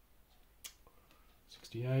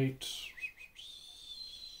 68.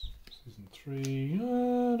 Season 3. I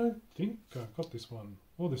don't think I've got this one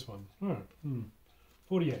or this one. Oh,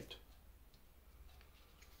 48.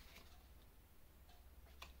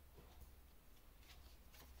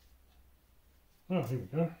 Oh, here we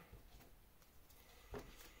go.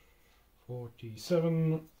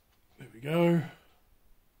 47. There we go.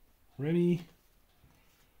 Ready.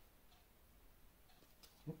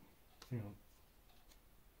 Oh, hang on.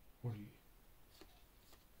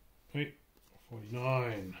 48.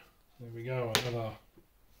 49. There we go.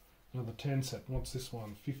 Another 10 set. What's this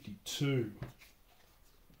one? 52.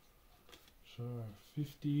 So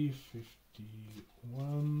 50,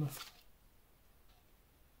 51.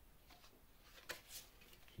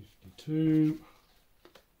 52,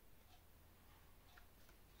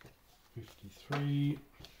 53,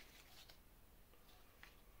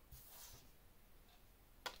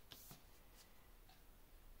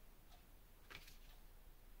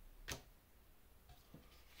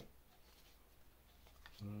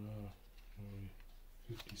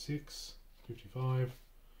 56, 55,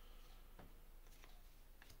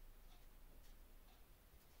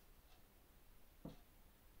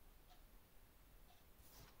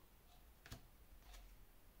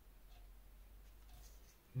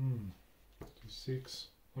 56.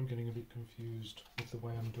 I'm getting a bit confused with the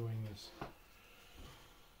way I'm doing this.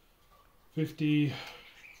 50,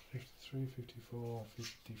 53, 54,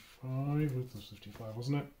 55. It was 55,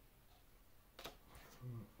 wasn't it?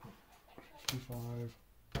 55,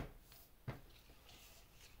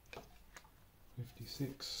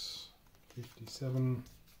 56, 57,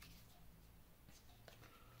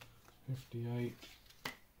 58,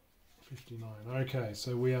 59. Okay,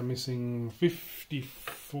 so we are missing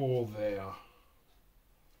 54 there.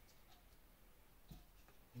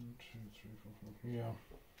 1, 2, 3, 4, 5. Yeah.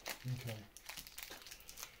 Okay.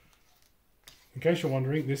 In case you're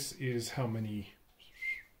wondering, this is how many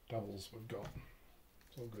doubles we've got.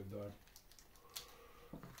 It's all good though.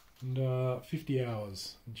 And 50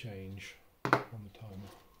 hours and change on the timer.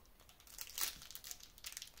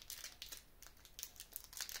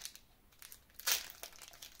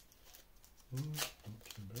 Not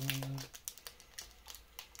too bad.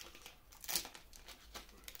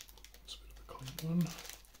 It's a bit of a clean one.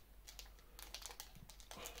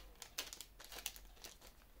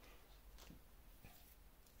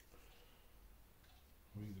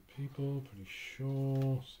 We the People, pretty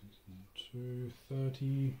sure. Season 2,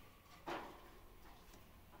 30.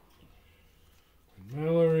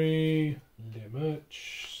 Mallory,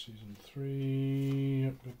 Lemurch, Season 3.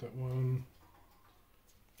 Yep, got that one.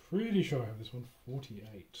 Pretty sure I have this one,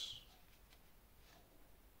 48.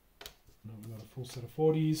 No, we've got a full set of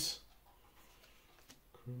 40s.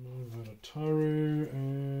 Kuma, Vatataru,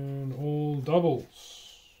 and all doubles.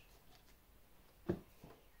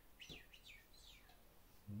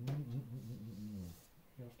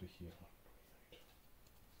 After here,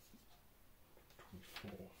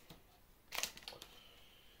 24.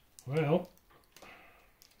 Well,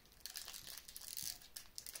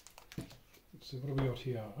 let's see, what have we got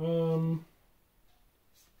here?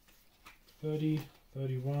 30,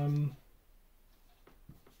 31,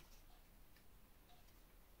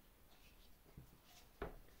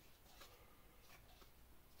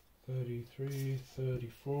 33,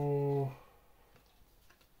 34,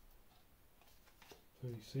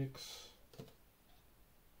 36,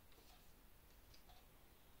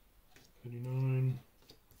 39,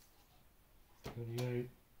 38,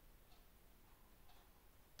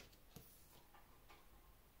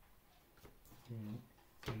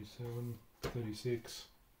 37, 36.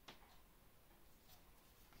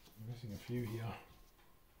 I'm missing a few here.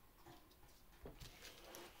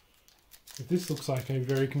 If this looks like a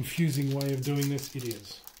very confusing way of doing this, it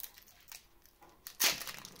is.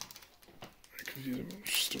 Very confusing, I'm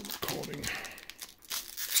still recording.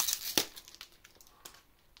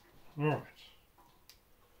 Alright.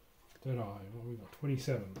 Dead Eye, what have we got?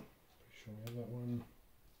 27. Pretty sure we have that one.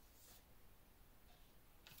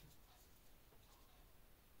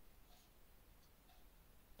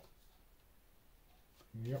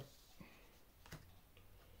 Yep.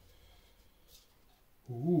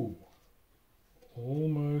 Ooh.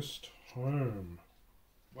 Almost Home.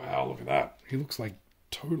 Wow, look at that. He looks like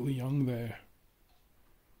totally young there.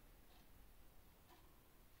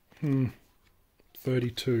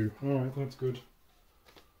 32. Alright, that's good.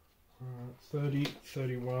 30,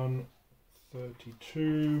 31,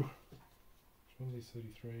 32. Which one is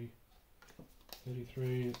 33?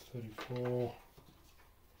 33, 34.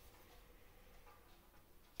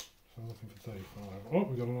 So I'm looking for 35. Oh,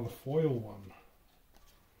 we got another foil one.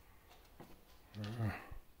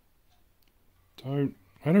 I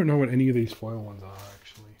don't know what any of these foil ones are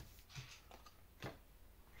actually.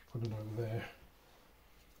 Put it over there.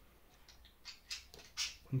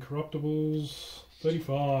 Incorruptibles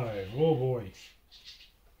 35. Oh boy.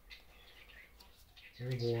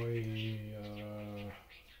 Oh boy.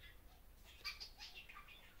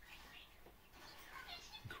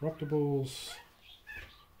 Incorruptibles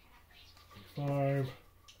 35,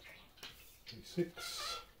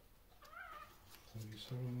 36,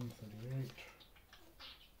 37,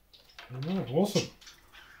 38. Alright, awesome.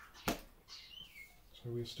 So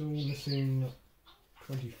we're still missing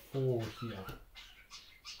 24 here.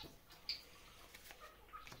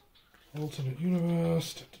 Alternate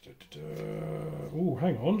universe. Oh,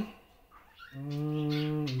 hang on.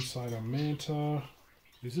 Inside a Manta.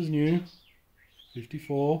 This is new.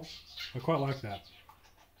 54. I quite like that.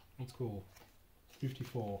 That's cool.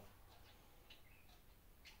 54.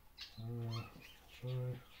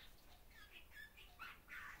 Try.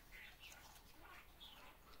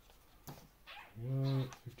 Yeah,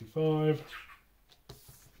 55.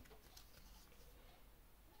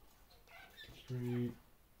 53.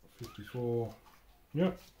 54.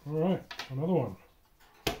 Yep, alright, another one.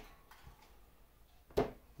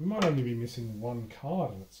 We might only be missing one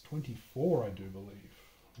card, and it's 24, I do believe.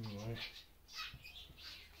 Anyway.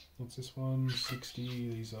 What's this one?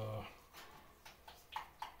 60. These are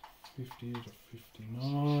 50 to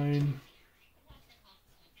 59.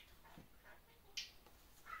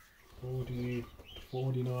 40 to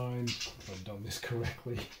 49. If I've done this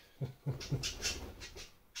correctly.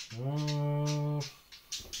 52,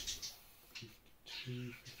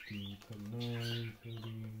 50, 59, 30.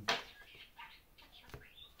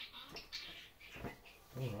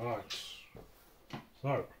 Alright.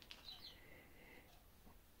 So.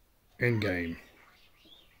 Endgame.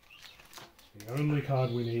 The only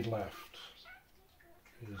card we need left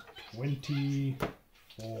is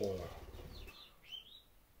 24.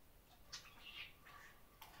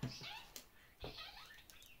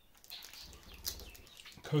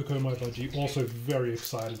 Coco, my budgie, also very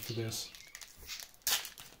excited for this.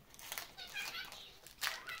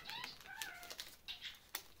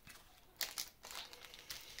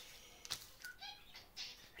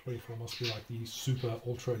 Must be like the super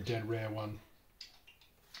ultra dead rare one.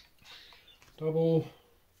 Double.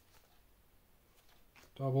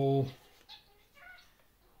 Double.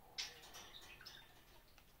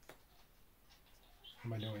 What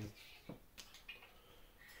am I doing?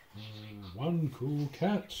 One cool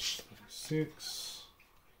cat. 36.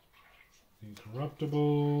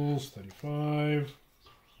 Incorruptibles. 35.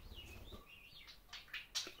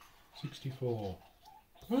 64.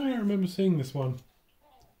 I don't remember seeing this one.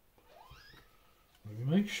 Let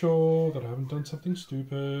me make sure that I haven't done something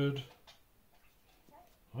stupid.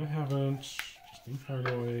 I haven't. Just been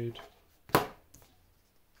paranoid.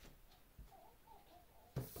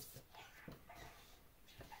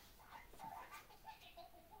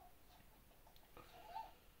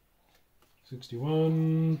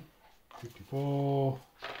 $61, $54.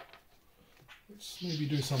 Let's maybe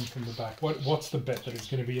do some from the back. What's the bet that it's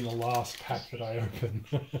going to be in the last pack that I open?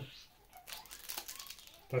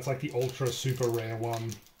 That's like the ultra super rare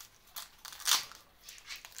one.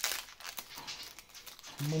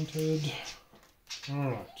 Munted.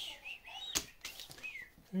 Alright.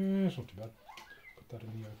 Yeah, it's not too bad. Put that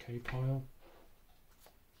in the okay pile.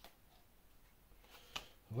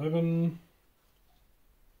 11.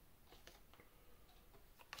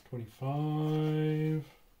 25.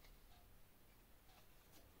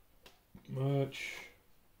 Merch.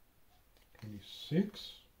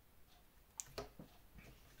 26.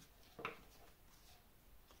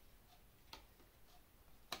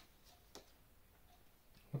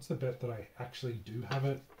 What's the bet that I actually do have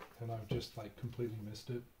it and I've just like completely missed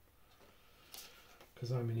it? Because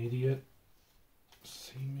I'm an idiot.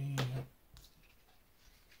 See me.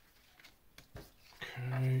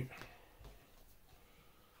 Okay.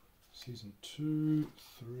 Season 2,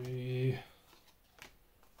 3.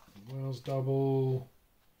 Wales double.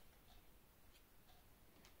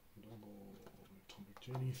 Double Atomic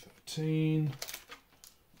Genie 13.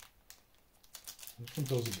 This one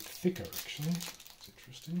feels a bit thicker actually.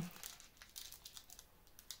 Interesting.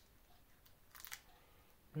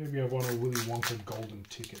 Maybe I want a Willy Wonka golden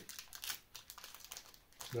ticket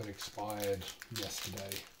that expired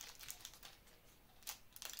yesterday.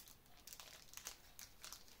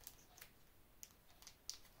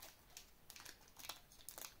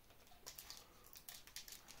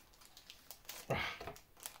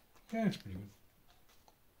 Yeah, it's pretty good.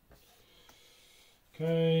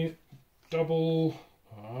 Okay, double.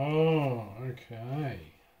 Oh, okay.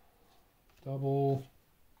 Double.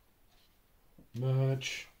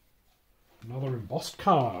 Merch. Another embossed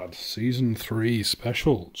card. Season 3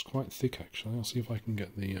 special. It's quite thick actually. I'll see if I can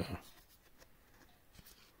get the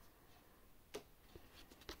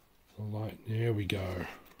light. There we go.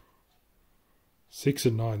 6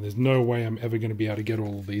 and 9. There's no way I'm ever going to be able to get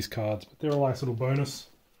all of these cards, but they're a nice little bonus.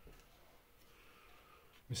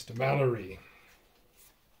 Mr. Mallory.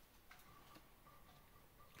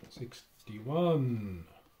 61,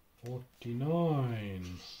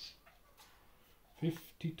 49,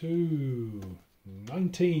 52,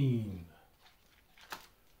 19.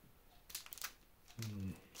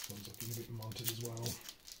 This one's looking a bit munted as well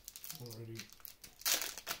already.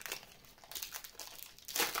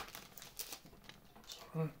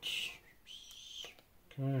 Alright.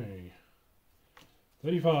 Okay.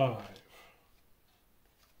 35.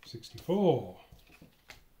 64.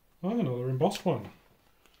 Oh, another embossed one.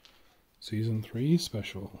 Season 3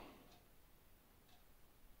 special.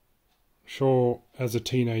 Sure, as a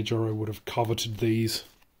teenager I would have coveted these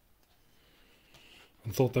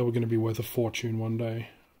and thought they were going to be worth a fortune one day.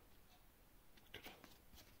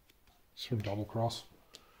 It's from Double Cross.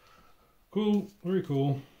 Cool, very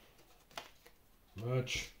cool.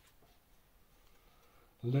 Merch.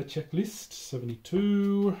 Le Checklist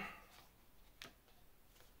 72.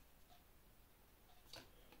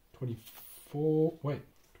 24. Wait,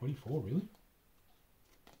 24, really?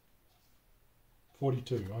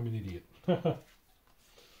 42, I'm an idiot.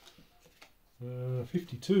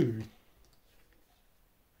 52.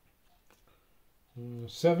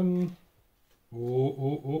 7.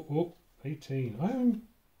 Oh, 18.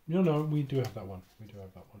 No, we do have that one. We do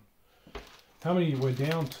have that one. How many? We're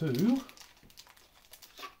down to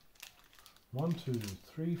 1, 2,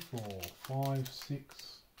 3, 4, 5,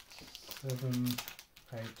 6, 7,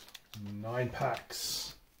 8, 9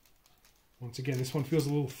 packs. Once again, this one feels a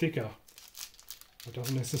little thicker It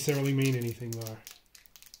doesn't necessarily mean anything though.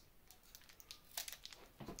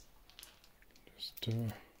 Just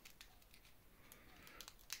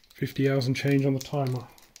 50 hours and change on the timer.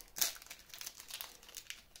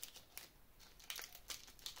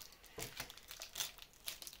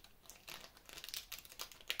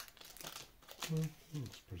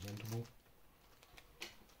 It's presentable.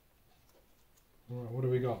 Alright, what do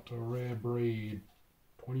we got? A rare breed.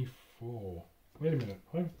 24. Wait a minute.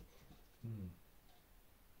 Pretty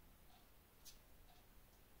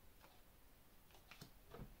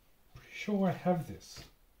sure I have this.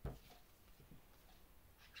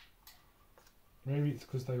 Maybe it's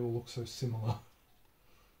because they all look so similar.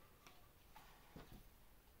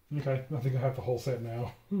 Okay, I think I have the whole set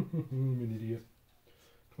now. I'm an idiot.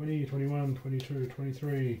 20, 21, 22,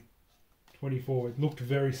 23, 24. It looked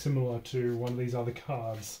very similar to one of these other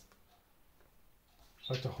cards.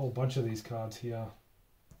 Like a whole bunch of these cards here.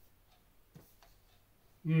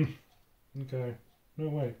 Okay. No,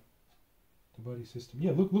 wait. The buddy system.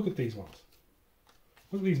 Yeah, look at these ones.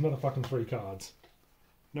 Look at these motherfucking 3 cards.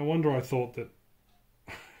 No wonder I thought that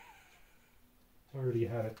I already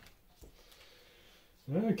had it.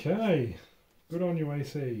 Okay. Good on you,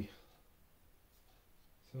 AC.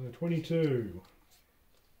 So 22.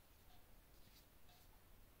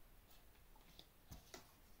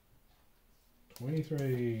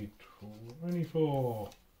 23, 24.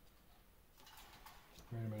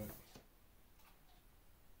 Wait a minute.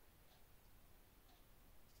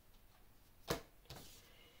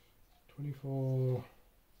 24,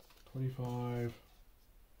 25,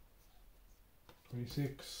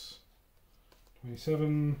 26,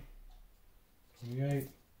 27, 28,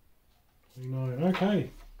 29. Okay.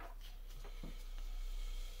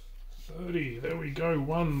 30. There we go.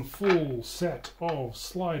 One full set of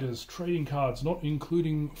sliders, trading cards, not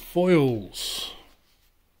including foils.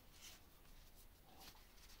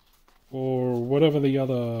 Or whatever the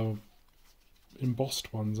other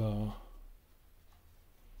embossed ones are.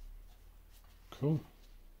 Cool.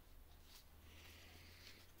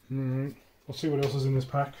 Alright. Let's see what else is in this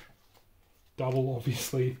pack. Double,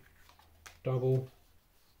 obviously. Double.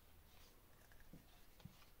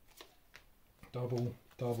 Double,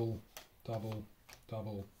 double, double,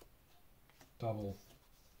 double, double,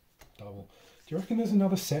 double. Do you reckon there's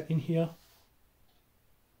another set in here?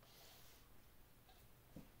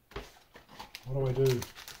 What do I do?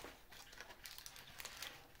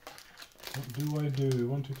 What do I do?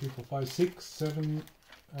 1, 2, 3, 4, 5, 6, 7,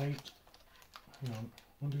 8. Hang on.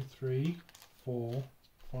 1, 2, 3, 4,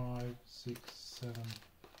 5, 6, 7,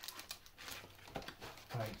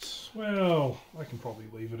 8. Well, I can probably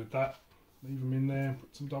leave it at that. Leave them in there.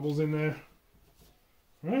 Put some doubles in there.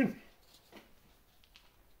 Right.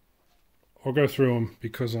 I'll go through them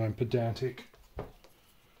because I'm pedantic.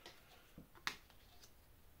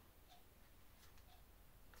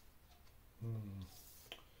 Hmm.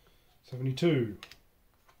 72,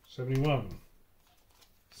 71,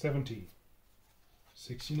 70,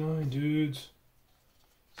 69, dudes,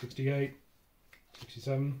 68,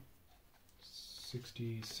 67,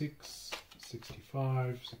 66,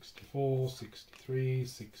 65, 64, 63,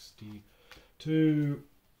 62,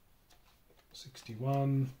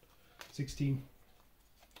 61, 60,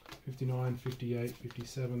 59, 58,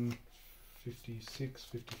 57, 56,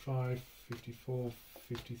 55, 54,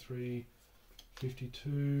 53,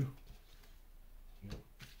 52, yep.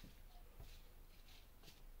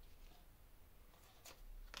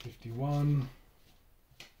 51,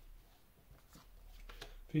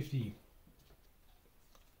 50,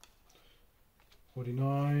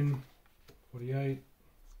 49, 48,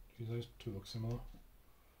 geez, those two look similar,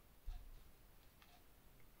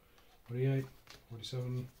 48,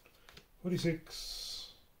 47, 46,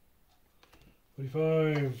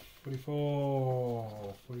 45,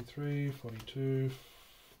 44, 43, 42,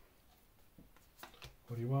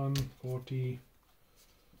 41, 40,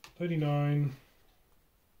 39,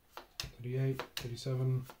 38,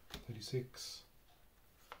 37, 36,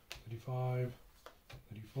 35,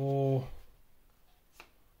 34,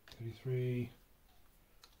 33,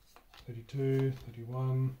 32,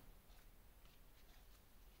 31,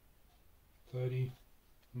 30,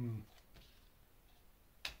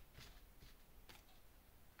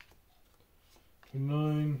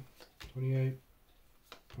 29, 28,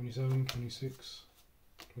 27, 26,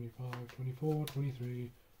 25, 24,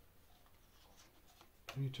 23,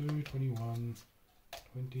 22, 21,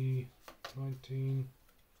 20, 19,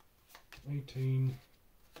 18,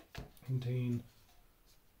 19,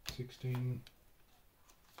 16,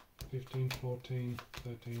 15, 14,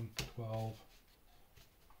 13, 12,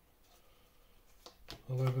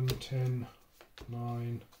 11, 10,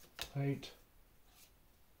 9, 8,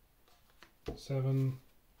 7.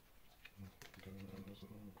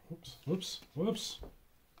 Whoops.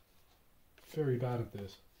 Very bad at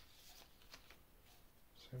this.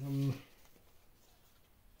 7,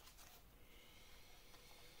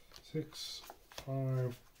 6,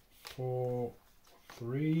 5, 4,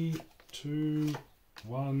 3, 2,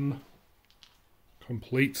 1.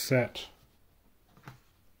 Complete set.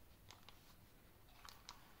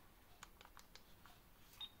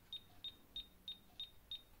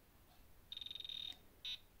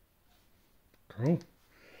 Cool.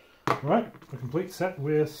 Right, a complete set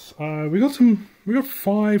with we got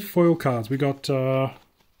 5 foil cards. We got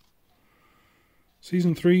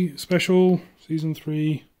Season 3 special, Season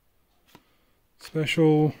 3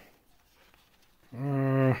 special,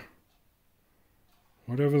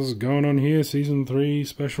 whatever's going on here, Season 3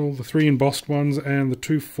 special, the 3 embossed ones and the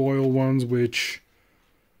 2 foil ones, which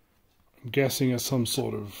I'm guessing are some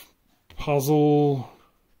sort of puzzle,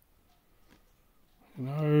 you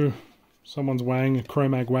know, someone's wang, a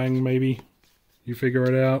Chromag wang maybe, you figure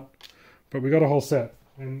it out. But we got a whole set,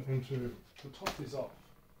 and to top this off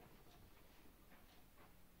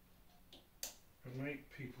and make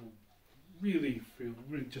people really feel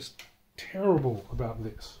really just terrible about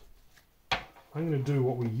this, I'm going to do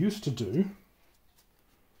what we used to do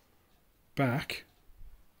back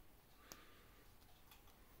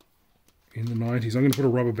in the 90s. I'm going to put a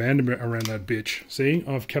rubber band around that bitch. See,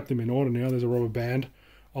 I've kept them in order now. There's a rubber band.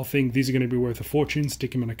 I'll think these are going to be worth a fortune.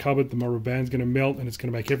 Stick them in a cupboard. The rubber band's going to melt and it's going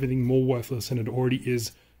to make everything more worthless than it already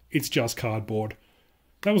is. It's just cardboard.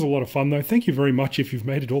 That was a lot of fun though. Thank you very much if you've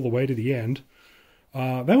made it all the way to the end.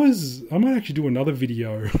 I might actually do another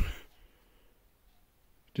video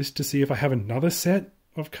just to see if I have another set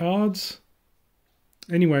of cards.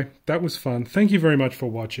 Anyway, that was fun. Thank you very much for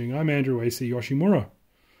watching. I'm Andrew A.C. Yoshimura.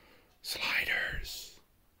 Slider.